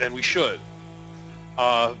 and we should.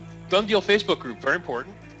 Done Deal Facebook group, very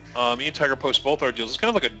important. Me and Tiger post both our deals. It's kind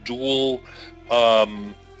of like a dual,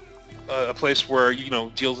 a place where,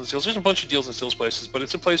 deals and sales. There's a bunch of deals and sales places, but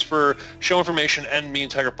it's a place for show information, and me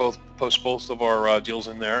and Tiger both post both of our deals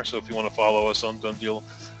in there. So if you want to follow us on Done Deal,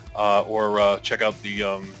 or check out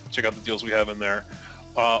the deals we have in there.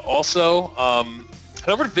 Also, head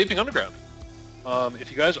over to Vaping Underground. If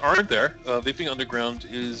you guys aren't there, Vaping Underground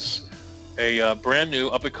is a brand new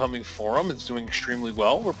up-and-coming forum. It's doing extremely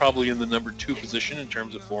well. We're probably in the number 2 position in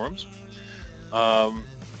terms of forums. A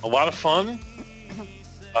lot of fun.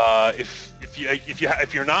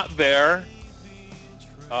 If you're not there,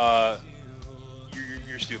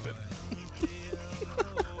 you're stupid.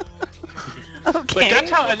 Okay. Like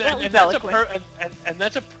that's how, and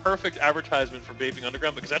that's a perfect advertisement for Vaping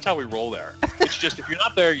Underground, because that's how we roll there. It's just, if you're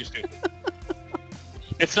not there, you're stupid.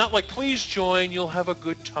 It's not like, please join, you'll have a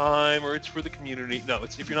good time, or it's for the community. No,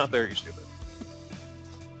 it's, if you're not there, you're stupid.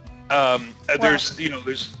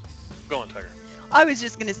 There's go on, Tiger. I was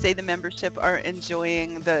just going to say the membership are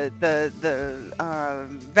enjoying the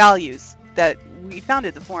values that we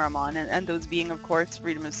founded the forum on, and those being, of course,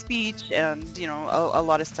 freedom of speech, and a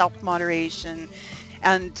lot of self-moderation,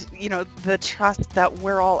 and the trust that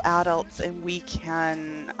we're all adults and we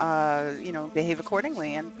can behave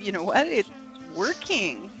accordingly. And you know what, it's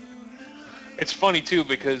working. It's funny too,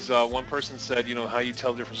 because one person said, how you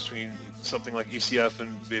tell the difference between something like ECF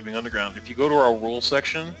and Vaping Underground. If you go to our rules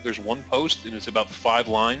section, there's one post and it's about 5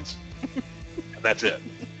 lines, and that's it.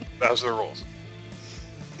 Those are the rules.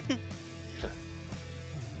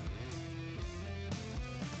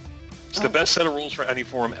 It's the best set of rules for any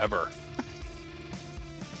forum ever.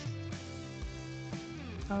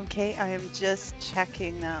 Okay, I am just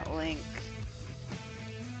checking that link.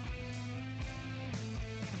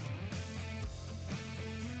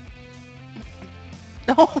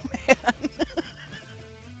 Oh man,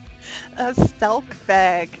 a stealth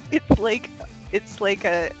bag. It's like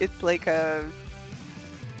a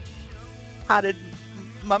padded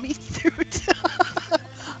mummy suit.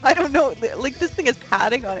 I don't know. Like, this thing has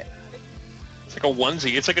padding on it. It's like a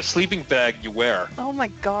onesie. It's like a sleeping bag you wear. Oh my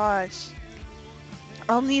gosh.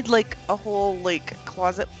 I'll need like a whole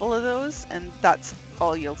closet full of those, and that's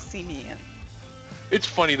all you'll see me in. It's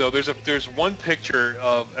funny though. There's one picture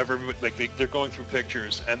of everybody, they're going through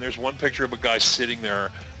pictures, and there's one picture of a guy sitting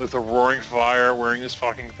there with a roaring fire, wearing this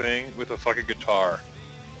fucking thing with a fucking guitar.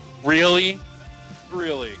 Really?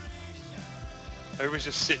 Really? Everybody's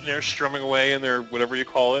just sitting there strumming away in their whatever you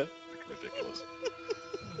call it. Ridiculous.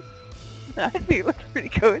 I think it looks pretty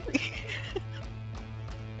cozy.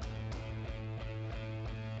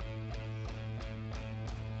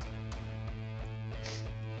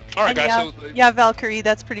 All right, and guys. Yeah, Valkyrie,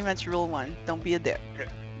 that's pretty much rule 1. Don't be a dick. Okay.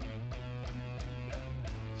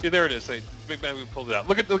 See, there it is. Big Man, we pulled it out.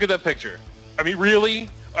 Look at that picture. I mean, really?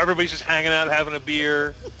 Everybody's just hanging out, having a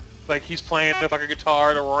beer. Like, he's playing a fucking guitar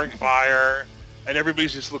and a roaring fire, and everybody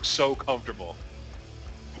just looks so comfortable.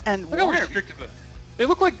 And look how warm. restricted they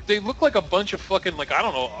look like a bunch of fucking, I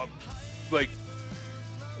don't know, like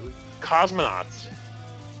cosmonauts.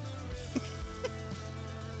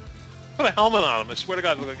 Put a helmet on him. I swear to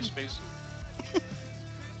God, it looks like a spacesuit.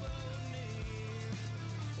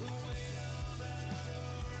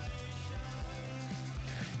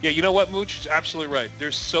 Yeah, you know what, Mooch is absolutely right.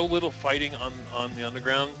 There's so little fighting on the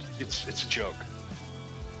underground. It's a joke.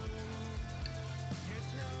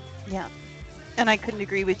 Yeah, and I couldn't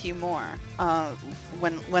agree with you more.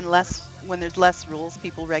 When there's less rules,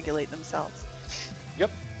 people regulate themselves.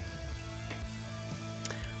 Yep.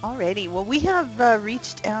 Alrighty, well, we have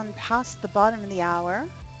reached and past the bottom of the hour.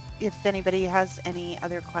 If anybody has any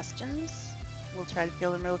other questions, we'll try to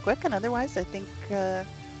field them real quick, and otherwise, I think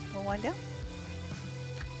we'll wind down.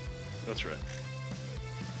 That's right.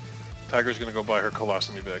 Tiger's gonna go buy her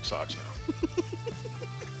colostomy bag socks now.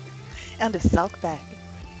 And a silk bag.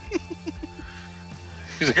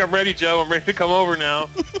 He's like, I'm ready, Joe. I'm ready to come over now.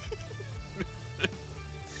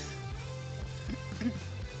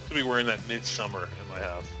 I'll be wearing that midsummer in my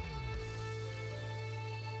house.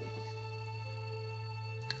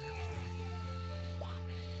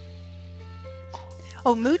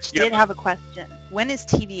 Oh, Mooch did have a question. When is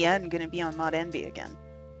TVN going to be on Mod Envy again?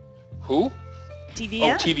 Who?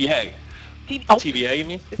 TVN? Oh, TVA. Oh, TVA, you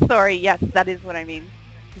mean? sorry, yes, that is what I mean.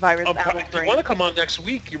 Virus if you want to come on next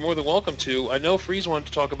week, you're more than welcome to. I know Freeze wanted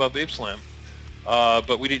to talk about Vape Slam,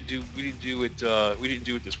 but we didn't do it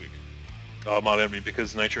this week. Mod Envy,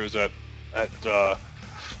 because Nitro was at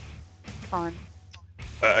Con.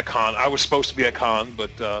 a con. I was supposed to be at con,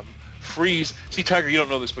 but Freeze. See, Tiger, you don't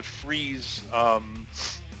know this, but Freeze,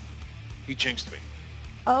 he jinxed me.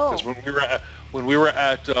 Because Oh, when we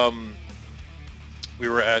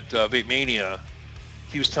were at Vape Mania,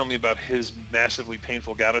 he was telling me about his massively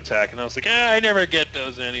painful gout attack, and I was like, I never get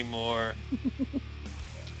those anymore.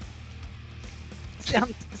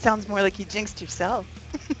 sounds more like you jinxed yourself.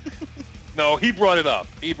 No, he brought it up.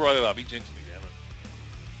 He jinxed me, damn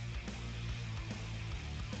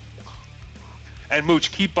it. And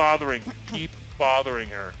Mooch, keep bothering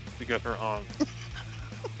her to get her on.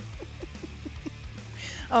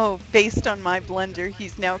 Oh, based on my blunder,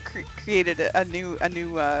 he's now created a new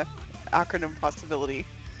acronym possibility.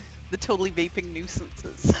 The totally vaping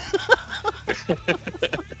nuisances.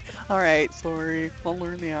 All right, sorry. I'll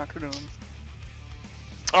learn the acronyms.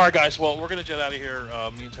 All right, guys. Well, we're gonna jet out of here.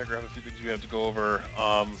 Me and Tiger have a few things we have to go over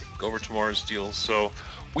tomorrow's deals. So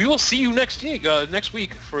we will see you next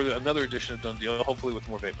week for another edition of Done Deal. Hopefully with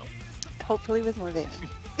more vape milk. Hopefully with more vaping.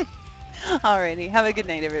 Alrighty. Have a good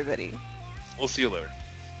night, everybody. We'll see you later.